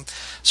of some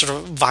sort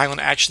of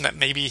violent action that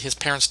maybe his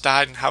parents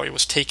died and how he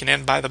was taken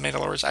in by the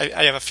Mandalorians.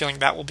 I have a feeling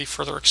that will be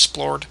further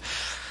explored.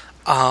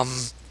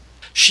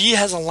 She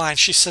has a line.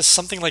 She says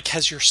something like,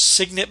 has your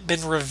signet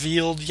been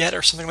revealed yet?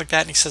 Or something like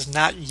that. And he says,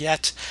 not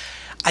yet.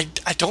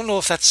 I don't know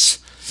if that's...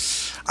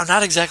 I'm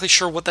not exactly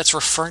sure what that's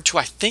referring to.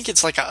 I think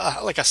it's like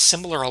a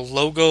symbol or a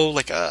logo,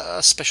 like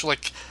a special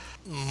like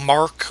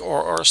mark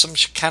or some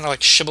kind of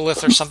like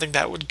shibboleth or something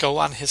that would go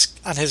on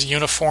his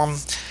uniform.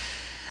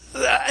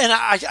 And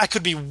I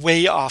could be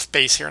way off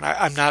base here, and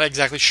I'm not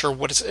exactly sure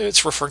what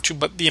it's referring to,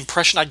 but the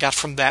impression I got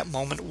from that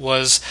moment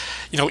was,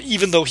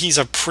 even though he's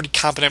a pretty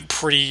competent,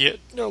 pretty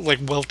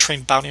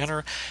well-trained bounty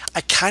hunter,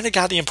 I kind of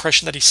got the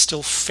impression that he's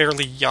still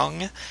fairly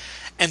young,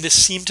 and this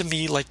seemed to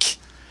me like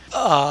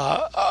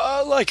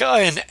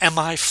an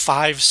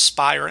MI5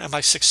 spy or an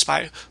MI6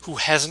 spy who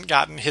hasn't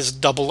gotten his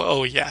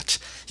 00 yet.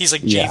 He's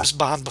like James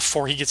Bond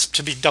before he gets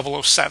to be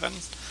 007.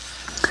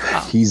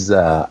 He's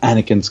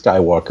Anakin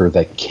Skywalker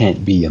that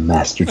can't be a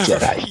master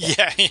Jedi.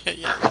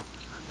 Yeah.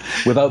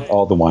 Without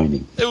all the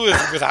whining.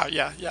 Without,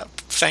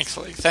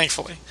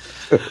 thankfully.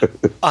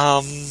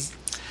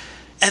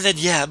 And then,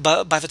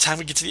 but by the time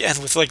we get to the end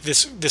with like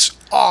this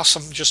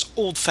awesome, just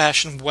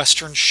old-fashioned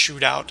Western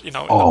shootout, in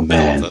the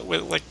middle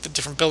with like the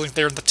different buildings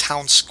there in the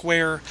town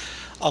square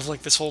of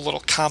like this whole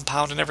little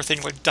compound and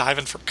everything, like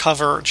diving for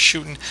cover and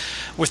shooting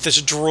with this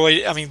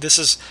droid. I mean, this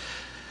is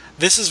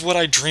what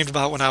I dreamed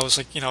about when I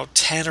was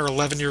 10 or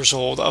 11 years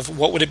old, of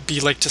what would it be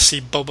like to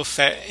see Boba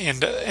Fett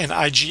and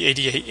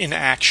IG-88 in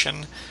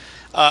action.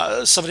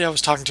 Somebody I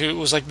was talking to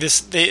was like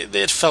this.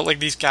 It felt like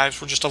these guys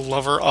were just a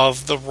lover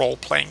of the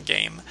role-playing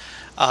game.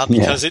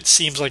 Because it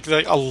seems like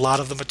a lot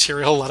of the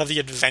material, a lot of the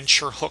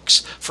adventure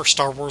hooks for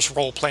Star Wars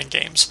role-playing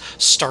games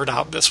start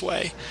out this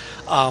way.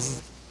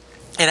 And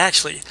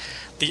actually,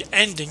 the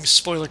ending,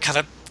 spoiler, kind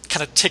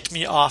of ticked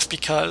me off,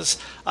 because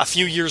a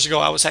few years ago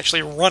I was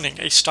actually running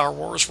a Star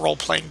Wars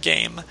role-playing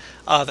game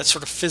that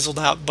sort of fizzled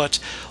out, but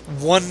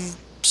one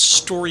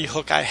story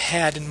hook I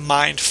had in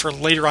mind for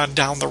later on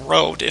down the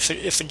road, if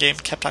the game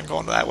kept on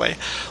going that way,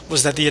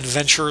 was that the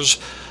adventurers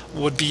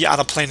would be on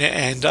a planet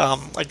and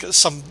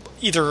some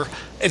either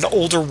an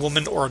older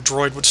woman or a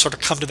droid would sort of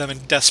come to them in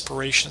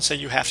desperation and say,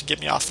 you have to get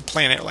me off the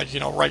planet, like,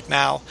 right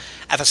now.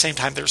 At the same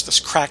time, there's this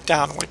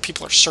crackdown, and like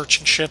people are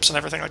searching ships and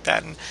everything like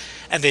that,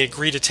 and they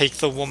agree to take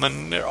the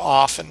woman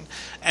off, and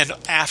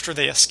after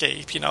they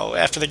escape,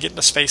 after they get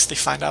into space, they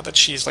find out that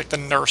she's like the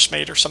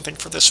nursemaid or something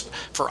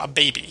for a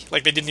baby.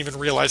 Like, they didn't even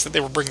realize that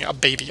they were bringing a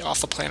baby off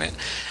the planet,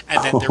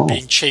 and then they're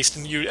being chased,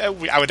 and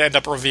I would end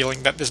up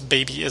revealing that this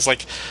baby is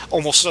like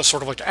almost a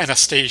sort of like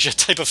Anastasia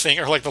type of thing,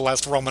 or like the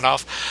last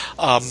Romanov,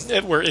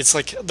 where it's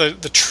like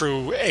the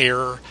true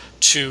heir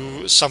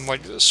to some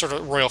like sort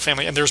of royal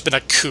family, and there's been a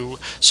coup,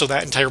 so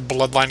that entire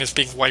bloodline is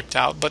being wiped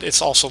out. But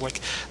it's also like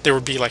there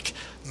would be like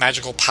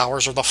magical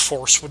powers, or the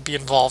Force would be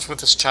involved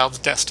with this child's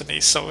destiny.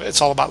 So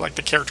it's all about like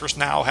the characters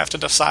now have to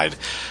decide: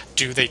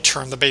 do they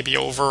turn the baby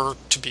over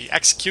to be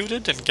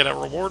executed and get a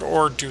reward,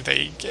 or do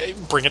they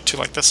bring it to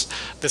like this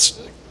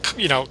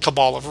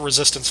cabal of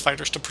resistance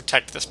fighters to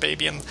protect this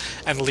baby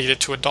and lead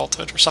it to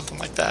adulthood or something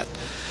like that.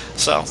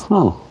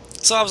 So.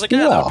 So I was like,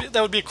 that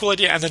would be a cool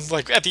idea. And then,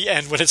 like, at the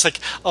end, when it's like,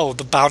 oh,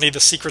 the bounty, the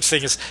secret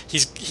thing is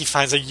he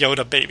finds a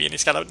Yoda baby, and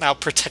he's got to now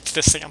protect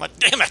this thing. I'm like,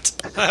 damn it,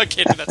 I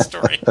can't do that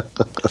story.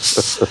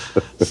 So.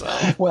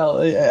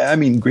 Well, I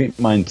mean, great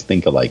minds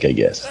think alike, I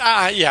guess.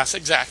 Yes,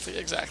 exactly.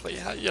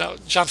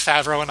 Jon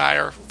Favreau and I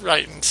are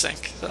right in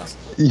sync. So.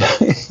 Yeah,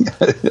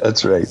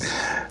 that's right.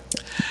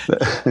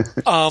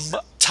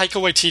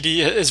 Taika Waititi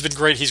has been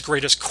great. He's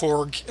great as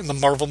Korg in the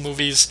Marvel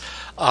movies,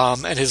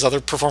 and his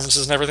other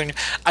performances and everything.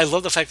 I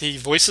love the fact that he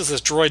voices this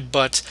droid,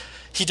 but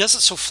he does it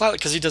so flat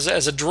because he does it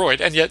as a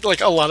droid, and yet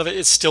like a lot of it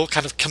is still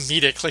kind of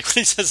comedic. Like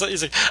when he says,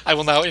 he's like, "I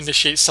will now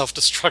initiate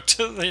self-destruct,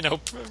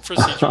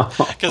 procedure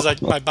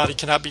because my body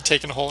cannot be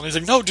taken whole." And he's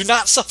like, "No, do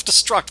not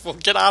self-destruct. We'll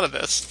get out of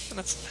this."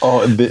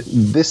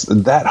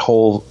 That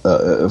whole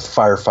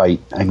firefight.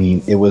 I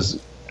mean, it was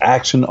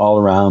action all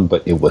around,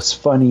 but it was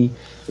funny.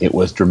 It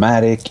was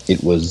dramatic.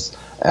 It was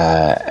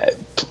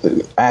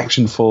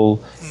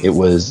actionful. There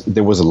was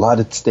a lot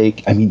at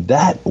stake. I mean,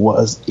 that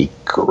was a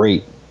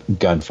great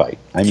gunfight.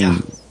 I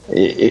mean,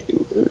 it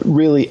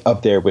really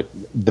up there with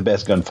the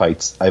best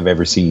gunfights I've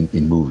ever seen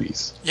in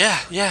movies. Yeah,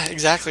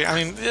 exactly.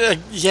 I mean,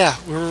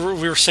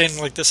 we were saying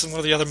like this in one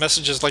of the other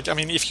messages. Like, I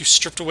mean, if you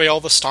stripped away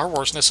all the Star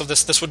Warsness of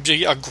this would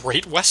be a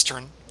great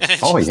Western. And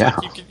it's like,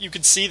 you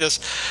could see this.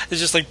 It's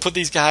just like put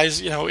these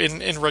guys,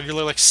 in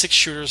regular like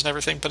 6-shooters and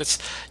everything. But it's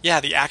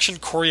the action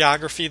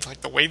choreography, like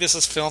the way this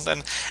is filmed,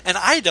 and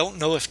I don't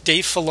know if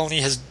Dave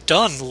Filoni has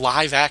done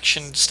live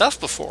action stuff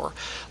before.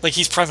 Like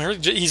he's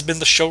been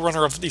the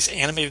showrunner of these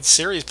animated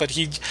series, but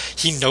he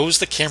knows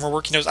the camera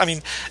work. He knows. I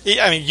mean,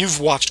 you've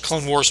watched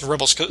Clone Wars and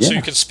Rebels, so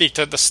you can speak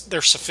to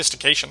their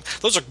sophistication.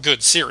 Those are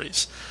good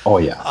series. Oh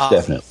yeah,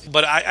 definitely.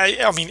 But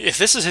I mean, if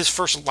this is his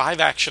first live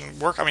action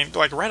work, I mean,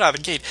 like right out of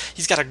the gate,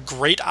 he's got a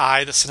great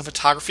eye. The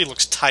cinematography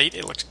looks tight.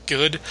 It looks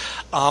good,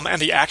 and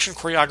the action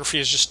choreography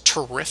is just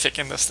terrific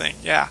in this thing.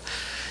 Yeah.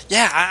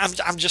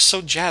 I'm just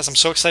so jazzed. I'm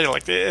so excited.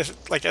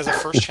 Like as a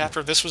first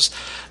chapter, this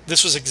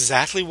was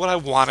exactly what I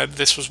wanted.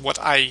 This was what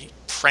I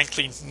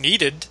frankly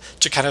needed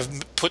to kind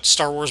of put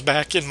Star Wars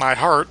back in my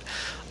heart.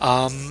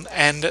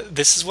 And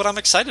this is what I'm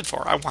excited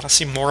for. I want to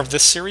see more of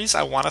this series.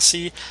 I want to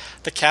see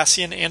the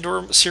Cassian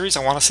Andor series.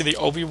 I want to see the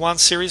Obi-Wan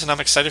series, and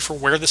I'm excited for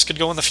where this could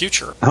go in the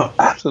future. Oh,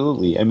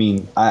 absolutely. I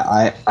mean,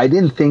 I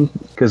didn't think,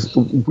 because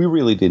we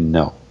really didn't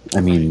know. I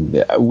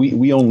mean,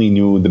 we only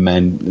knew the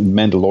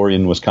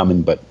Mandalorian was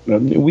coming, but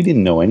we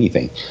didn't know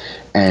anything.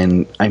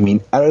 And I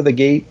mean, out of the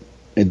gate,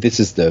 this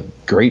is the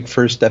great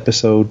first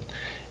episode.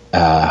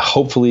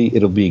 Hopefully,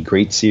 it'll be a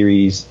great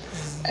series,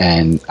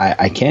 and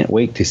I can't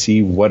wait to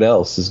see what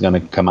else is going to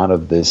come out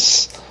of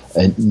this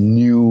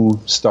new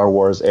Star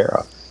Wars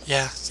era.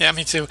 Yeah,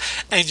 me too.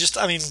 And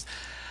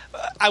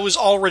I was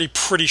already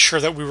pretty sure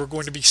that we were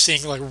going to be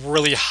seeing like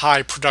really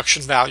high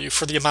production value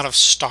for the amount of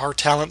star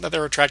talent that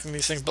they're attracting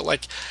these things. But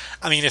like,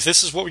 I mean, if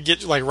this is what we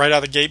get like right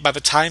out of the gate, by the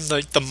time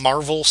the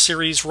Marvel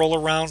series roll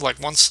around, like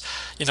once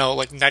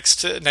like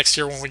next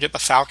year when we get the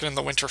Falcon and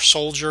the Winter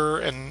Soldier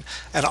and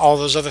all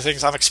those other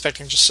things, I'm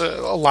expecting just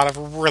a lot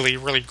of really,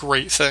 really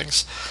great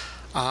things.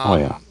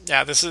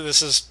 Yeah, this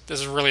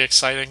is really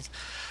exciting.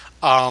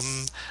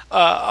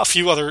 A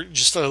few other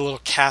just a little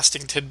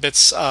casting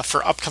tidbits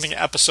for upcoming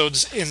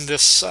episodes in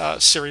this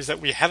series that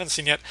we haven't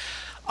seen yet.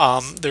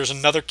 There's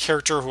another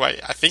character who I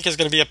think is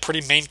going to be a pretty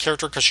main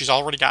character because she's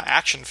already got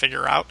action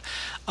figure out.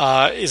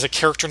 Is a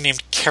character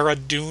named Cara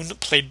Dune,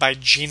 played by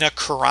Gina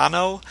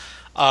Carano,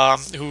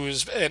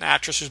 who's an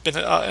actress who's been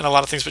in a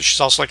lot of things, but she's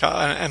also like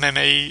an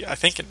MMA, I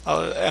think,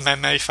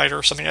 MMA fighter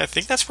or something. I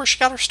think that's where she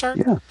got her start.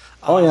 Yeah.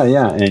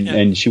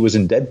 And she was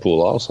in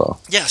Deadpool also.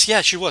 Yes,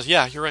 she was.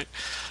 Yeah, you're right.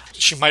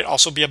 She might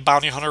also be a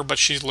bounty hunter, but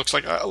she looks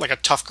like a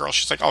tough girl.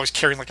 She's like always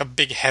carrying like a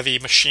big, heavy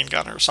machine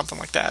gun or something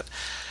like that.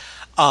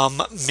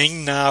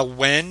 Ming-Na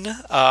Wen,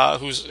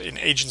 who's in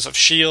Agents of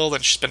S.H.I.E.L.D.,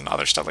 and she's been in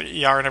other stuff like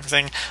ER and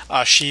everything.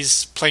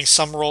 She's playing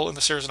some role in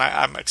the series, and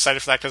I'm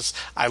excited for that because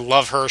I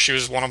love her. She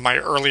was one of my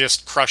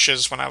earliest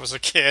crushes when I was a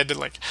kid.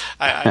 Like,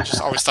 I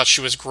just always thought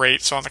she was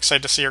great, so I'm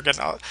excited to see her again,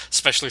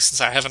 especially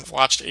since I haven't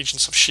watched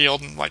Agents of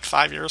S.H.I.E.L.D. in like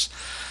 5 years.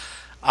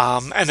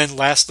 And then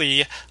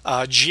lastly,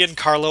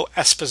 Giancarlo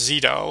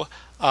Esposito,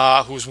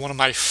 who's one of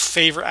my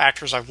favorite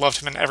actors. I've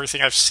loved him in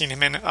everything I've seen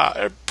him in,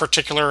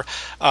 particular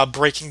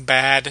Breaking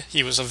Bad.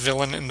 He was a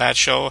villain in that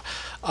show,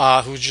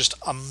 who's just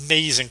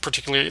amazing,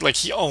 particularly, like,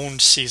 he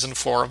owned season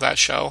 4 of that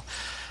show.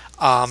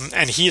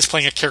 And he is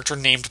playing a character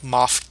named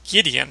Moff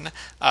Gideon,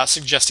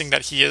 suggesting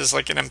that he is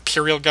like an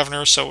imperial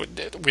governor, so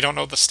we don't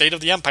know the state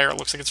of the empire. It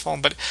looks like it's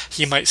fallen, but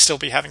he might still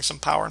be having some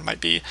power and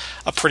might be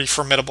a pretty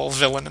formidable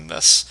villain in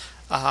this,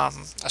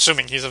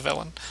 assuming he's a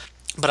villain.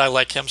 But I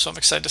like him, so I'm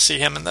excited to see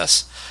him in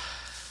this.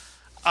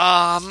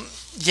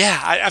 Yeah,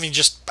 I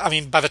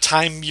mean, by the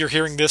time you're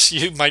hearing this,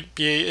 you might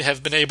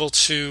have been able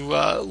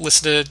to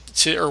listen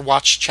to or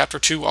watch Chapter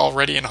 2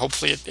 already, and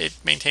hopefully it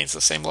maintains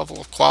the same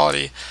level of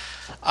quality.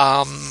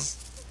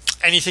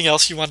 Anything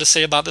else you want to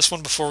say about this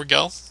one before we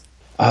go?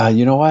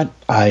 You know what?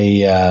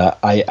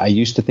 I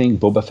used to think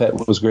Boba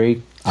Fett was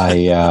great.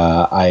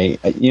 I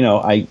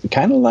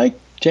kind of like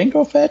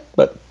Jango Fett,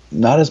 but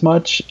not as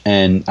much.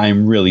 And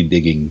I'm really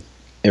digging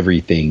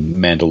everything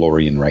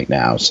Mandalorian right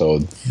now. So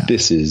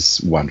This is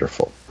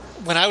wonderful.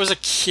 When I was a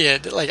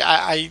kid, like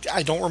I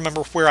don't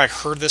remember where I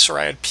heard this or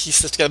I had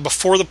pieced this together.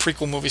 Before the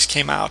prequel movies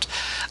came out,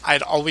 I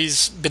had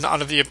always been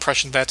under the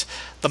impression that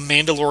the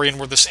Mandalorian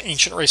were this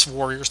ancient race of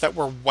warriors that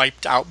were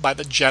wiped out by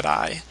the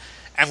Jedi.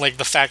 And like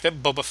the fact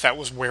that Boba Fett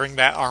was wearing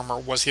that armor,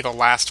 was he the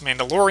last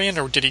Mandalorian,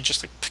 or did he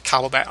just like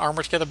cobble that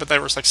armor together? But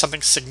there was like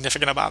something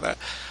significant about that.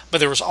 But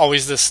there was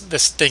always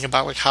this thing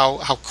about like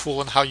how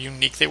cool and how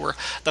unique they were.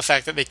 The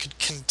fact that they could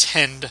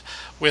contend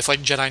with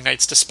like Jedi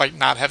Knights despite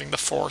not having the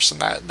Force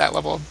and that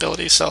level of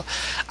ability. So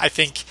I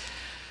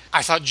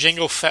thought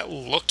Jango Fett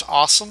looked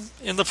awesome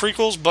in the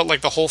prequels, but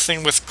like the whole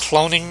thing with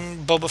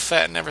cloning Boba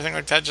Fett and everything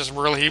like that just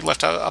really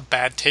left a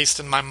bad taste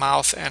in my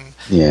mouth, and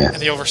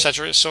the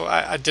oversaturated. So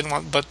I didn't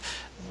want, but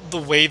the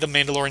way the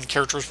Mandalorian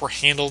characters were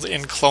handled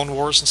in Clone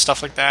Wars and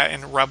stuff like that,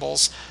 and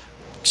Rebels,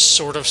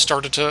 sort of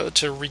started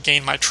to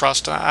regain my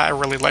trust. I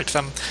really liked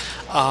them,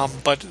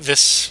 but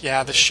this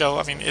show,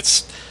 I mean,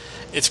 it's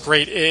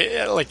great.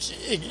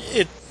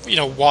 It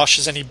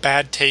washes any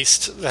bad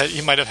taste that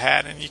you might have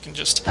had, and you can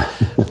just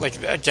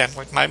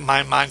my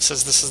mind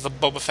says this is the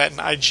Boba Fett and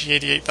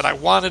IG-88 that I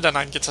wanted, and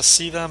I get to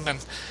see them,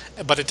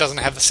 but it doesn't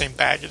have the same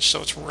baggage,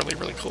 so it's really,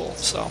 really cool.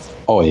 So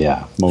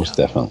Most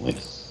definitely.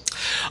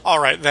 All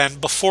right, then,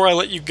 before I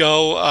let you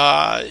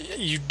go,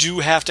 you do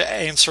have to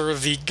answer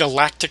the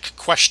Galactic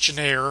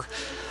Questionnaire.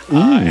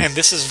 And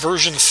this is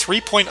version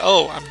 3.0.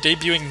 I'm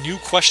debuting new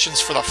questions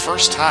for the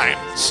first time.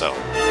 So,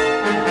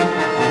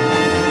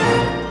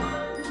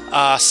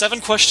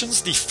 7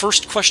 questions. The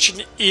first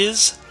question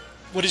is,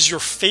 what is your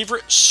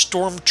favorite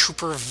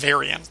Stormtrooper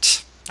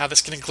variant? Now,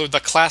 this can include the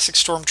classic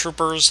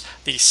Stormtroopers,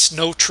 the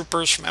Snow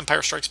Troopers from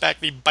Empire Strikes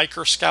Back, the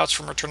Biker Scouts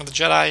from Return of the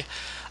Jedi,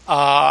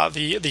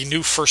 the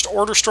new First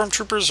Order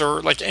Stormtroopers,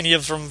 or like any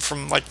of them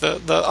from like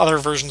the other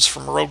versions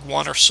from Rogue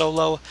One or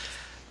Solo.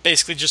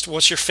 Basically, just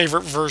what's your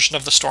favorite version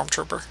of the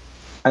Stormtrooper?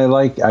 I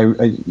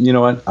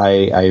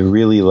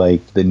really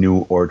like the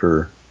New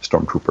Order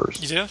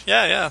Stormtroopers. You do?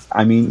 Yeah.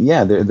 I mean,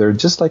 they're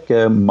just like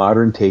a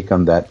modern take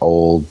on that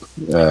old,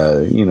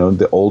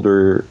 the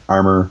older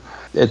armor.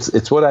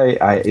 It's what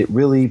it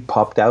really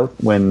popped out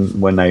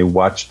when I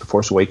watched The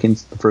Force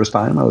Awakens the first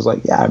time. I was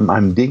like,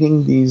 I'm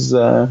digging these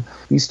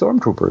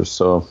Stormtroopers.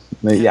 So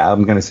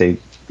I'm gonna say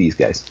these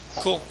guys.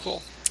 Cool.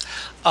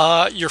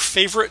 Your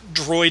favorite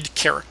droid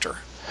character?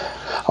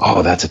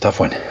 Oh, that's a tough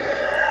one.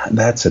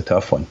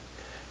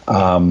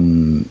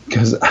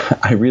 Because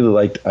I really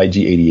liked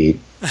IG-88.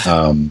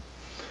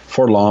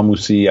 Forlom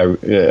Musi, I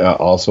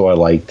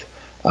liked,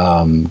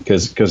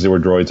 because they were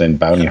droids and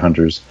bounty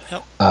hunters.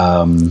 Yep.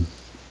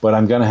 But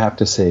I'm gonna have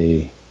to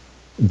say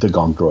the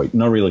Gonk droid.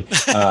 No, really.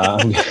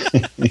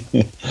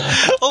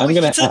 We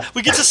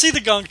get to see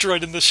the Gonk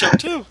droid in this show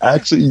too.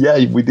 Actually,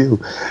 yeah, we do.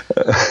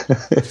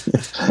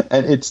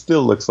 And it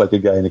still looks like a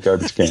guy in a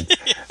garbage can.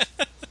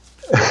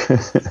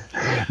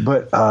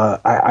 But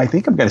I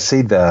think I'm going to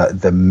say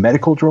the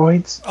medical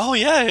droids. Oh,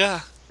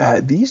 yeah.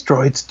 These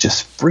droids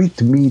just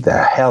freaked me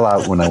the hell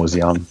out when I was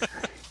young.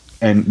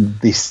 And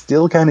they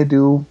still kind of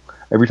do.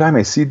 Every time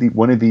I see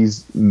one of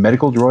these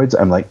medical droids,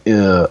 I'm like,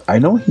 I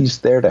know he's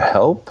there to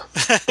help,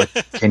 but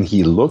can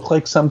he look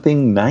like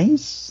something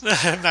nice?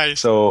 Nice.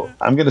 So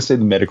I'm going to say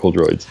the medical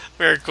droids.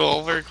 Very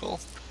cool.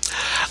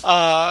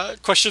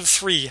 Question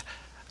 3.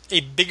 A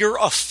bigger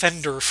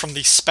offender from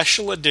the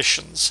special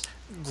editions,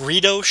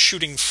 Greedo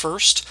shooting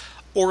first,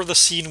 or the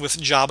scene with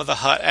Jabba the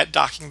Hutt at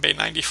Docking Bay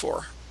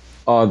 94?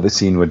 Oh, the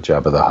scene with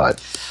Jabba the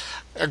Hutt.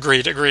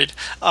 Agreed.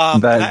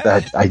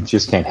 I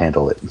just can't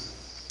handle it.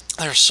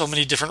 There's so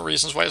many different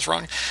reasons why it's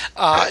wrong.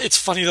 It's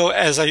funny though,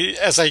 as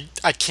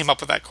I came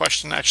up with that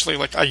question actually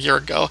like a year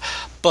ago,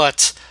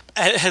 but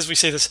as we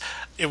say this,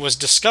 it was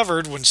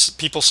discovered when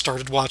people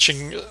started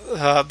watching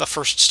the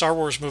first Star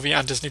Wars movie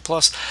on Disney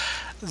Plus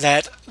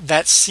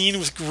that scene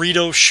with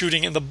Greedo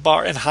shooting in the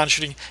bar and Han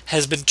shooting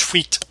has been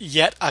tweaked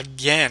yet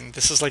again.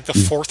 This is like the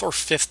fourth or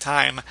fifth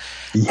time.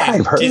 Yeah,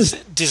 I've heard.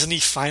 Disney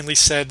finally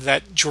said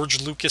that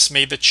George Lucas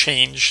made the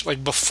change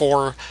like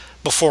before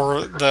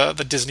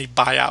the Disney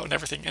buyout and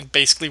everything. And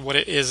basically what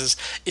it is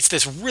it's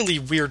this really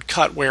weird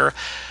cut where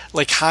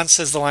like Han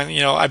says the line,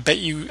 I bet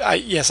you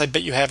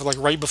have, like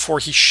right before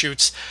he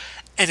shoots.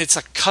 And it's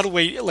a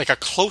cutaway, like a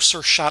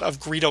closer shot of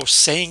Greedo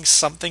saying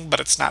something, but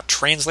it's not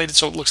translated,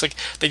 so it looks like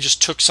they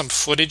just took some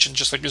footage and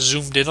just like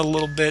zoomed in a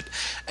little bit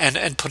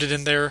and put it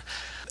in there.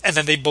 And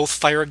then they both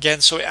fire again.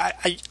 So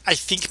I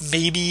think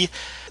maybe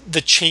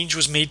the change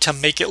was made to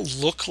make it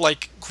look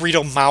like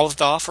Greedo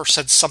mouthed off or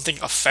said something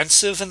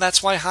offensive, and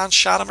that's why Han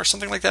shot him or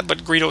something like that, but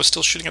Greedo is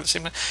still shooting at the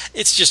same time.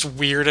 It's just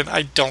weird, and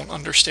I don't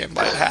understand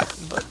why it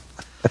happened. But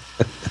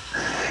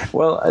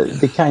well,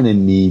 they kind of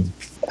need...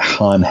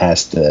 Han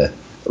has to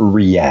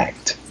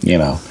react,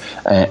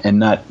 and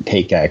not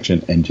take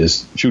action and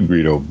just shoot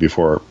Greedo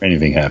before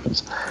anything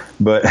happens.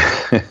 But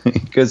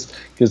because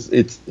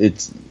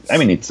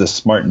it's a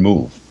smart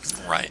move.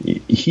 Right.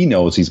 He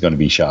knows he's going to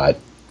be shot,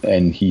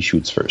 and he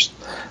shoots first.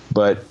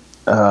 But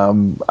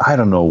I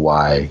don't know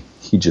why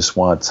he just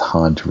wants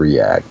Han to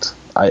react.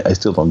 I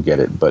still don't get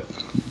it, but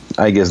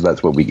I guess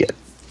that's what we get.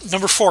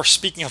 Number 4,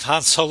 speaking of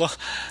Han Solo,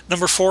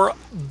 number 4,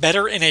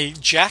 better in a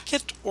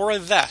jacket or a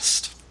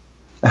vest?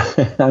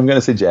 I'm going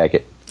to say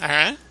jacket. All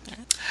right.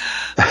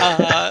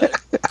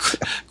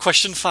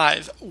 Question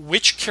 5.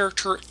 Which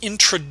character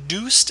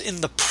introduced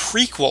in the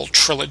prequel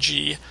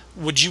trilogy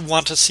would you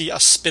want to see a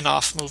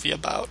spin-off movie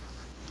about?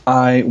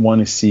 I want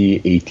to see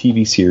a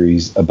TV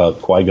series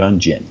about Qui-Gon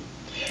Jinn.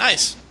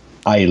 Nice.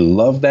 I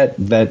love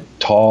that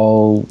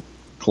tall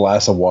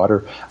glass of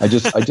water. I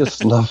just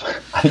love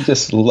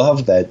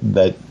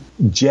that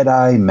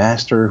Jedi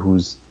master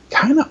who's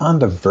kind of on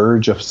the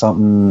verge of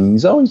something.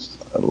 He's always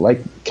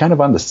like kind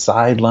of on the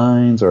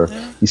sidelines, or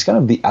he's kind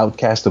of the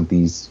outcast of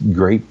these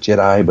great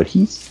Jedi, but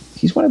he's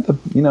one of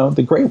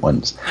the great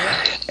ones.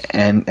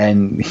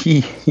 And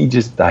he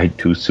just died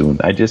too soon.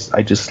 I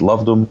just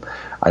loved him.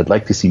 I'd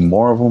like to see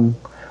more of him.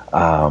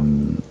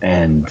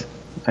 And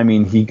I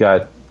mean, he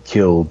got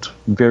killed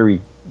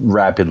very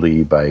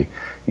rapidly by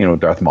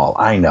Darth Maul.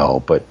 I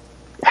know, but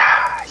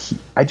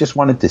I just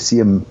wanted to see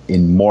him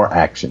in more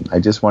action. I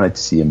just wanted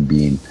to see him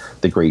being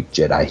the great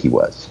Jedi he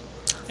was.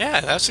 Yeah,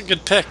 that's a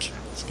good pick.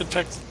 That's a good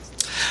pick.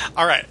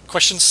 All right,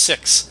 question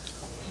 6.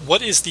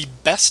 What is the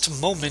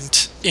best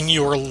moment in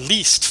your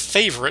least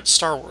favorite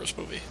Star Wars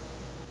movie?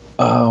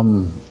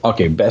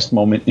 Okay, best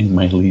moment in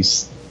my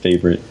least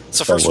favorite.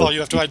 So first of all, you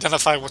have to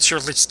identify what's your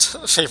least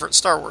favorite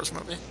Star Wars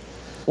movie.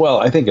 Well,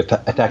 I think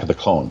Attack of the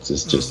Clones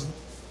is just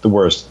the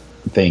worst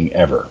thing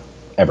ever.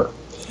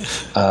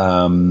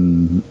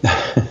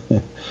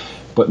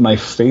 But my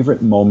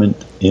favorite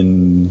moment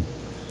in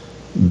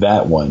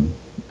that one,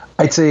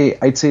 I'd say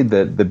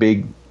the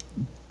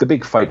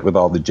big fight with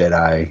all the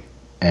Jedi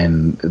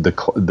and the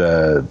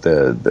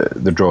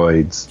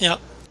droids. Yeah.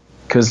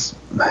 Because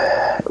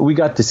we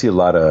got to see a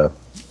lot of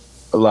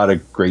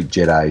great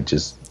Jedi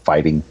just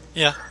fighting.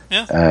 Yeah.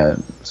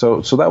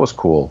 So that was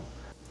cool.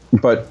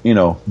 But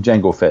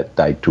Jango Fett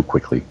died too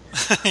quickly.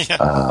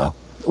 Yeah.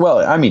 Well,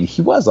 I mean,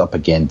 he was up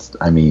against.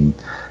 I mean,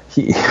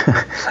 he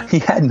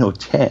had no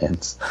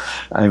chance.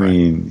 I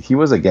mean, he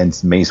was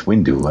against Mace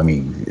Windu. I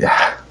mean,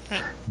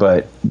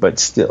 but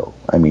still,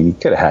 I mean, he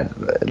could have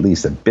had at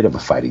least a bit of a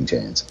fighting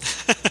chance.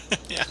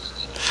 Yeah.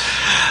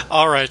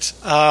 All right.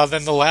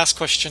 Then the last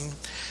question: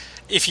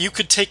 if you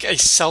could take a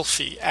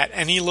selfie at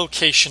any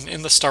location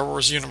in the Star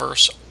Wars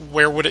universe,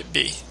 where would it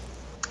be?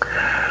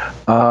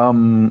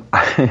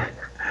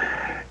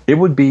 It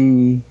would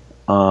be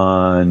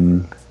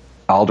on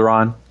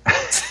Alderaan,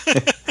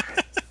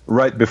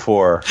 right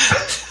before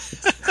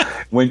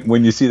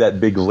when you see that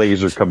big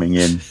laser coming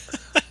in,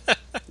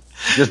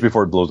 just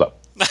before it blows up.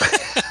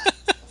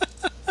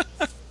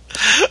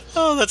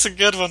 Oh, that's a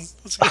good one.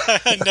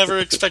 I never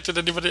expected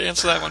anybody to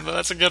answer that one, but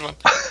that's a good one.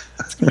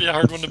 It's going to be a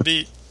hard one to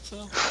beat. So.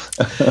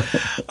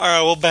 All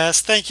right, well,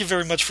 Baz, thank you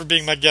very much for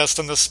being my guest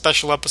on this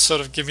special episode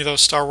of Give Me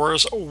Those Star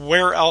Wars.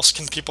 Where else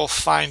can people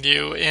find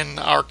you in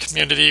our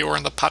community or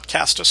in the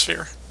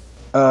podcastosphere?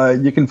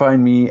 You can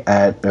find me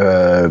at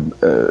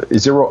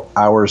 0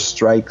 Hour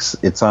Strikes.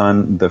 It's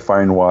on the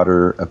Fire and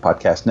Water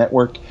podcast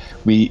network.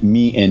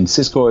 Me and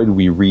Siskoid,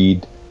 we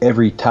read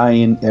every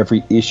tie-in,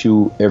 every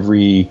issue,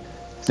 every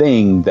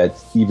thing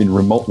that's even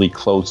remotely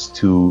close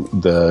to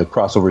the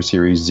crossover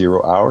series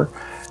 0 Hour.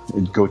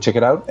 Go check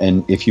it out.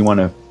 And if you want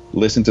to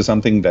listen to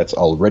something that's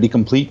already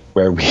complete,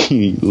 where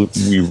we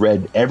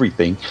read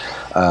everything,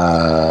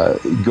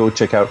 go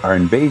check out our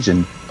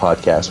Invasion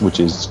podcast, which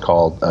is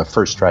called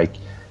First Strike,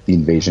 the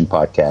Invasion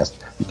podcast.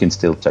 You can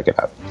still check it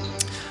out.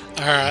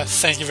 All right.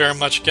 Thank you very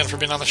much again for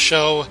being on the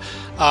show.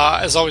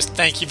 As always,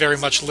 thank you very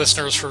much,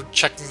 listeners, for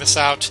checking this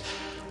out.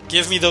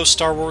 Give Me Those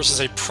Star Wars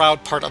is a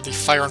proud part of the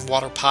Fire and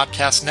Water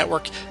Podcast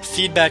Network.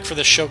 Feedback for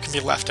the show can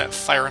be left at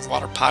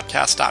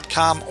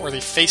fireandwaterpodcast.com or the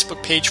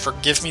Facebook page for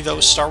Give Me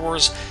Those Star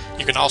Wars.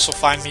 You can also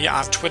find me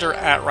on Twitter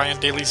at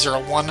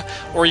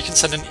RyanDaily01, or you can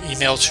send an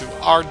email to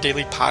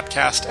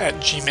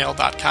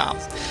ourdailypodcast@gmail.com.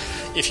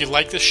 If you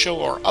like this show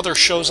or other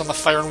shows on the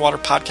Fire and Water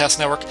Podcast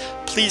Network,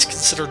 please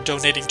consider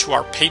donating to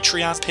our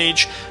Patreon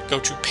page. Go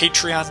to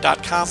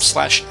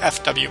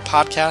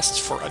patreon.com/FWPodcasts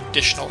for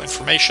additional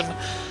information.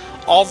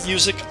 All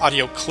music,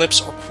 audio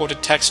clips, or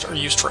quoted text are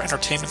used for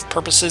entertainment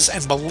purposes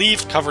and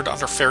believed covered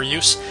under fair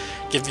use.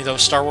 Give Me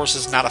Those Star Wars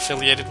is not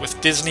affiliated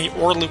with Disney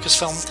or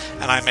Lucasfilm,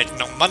 and I make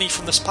no money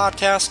from this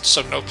podcast,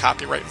 so no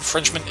copyright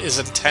infringement is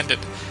intended.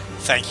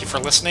 Thank you for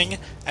listening,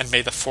 and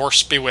may the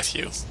Force be with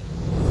you.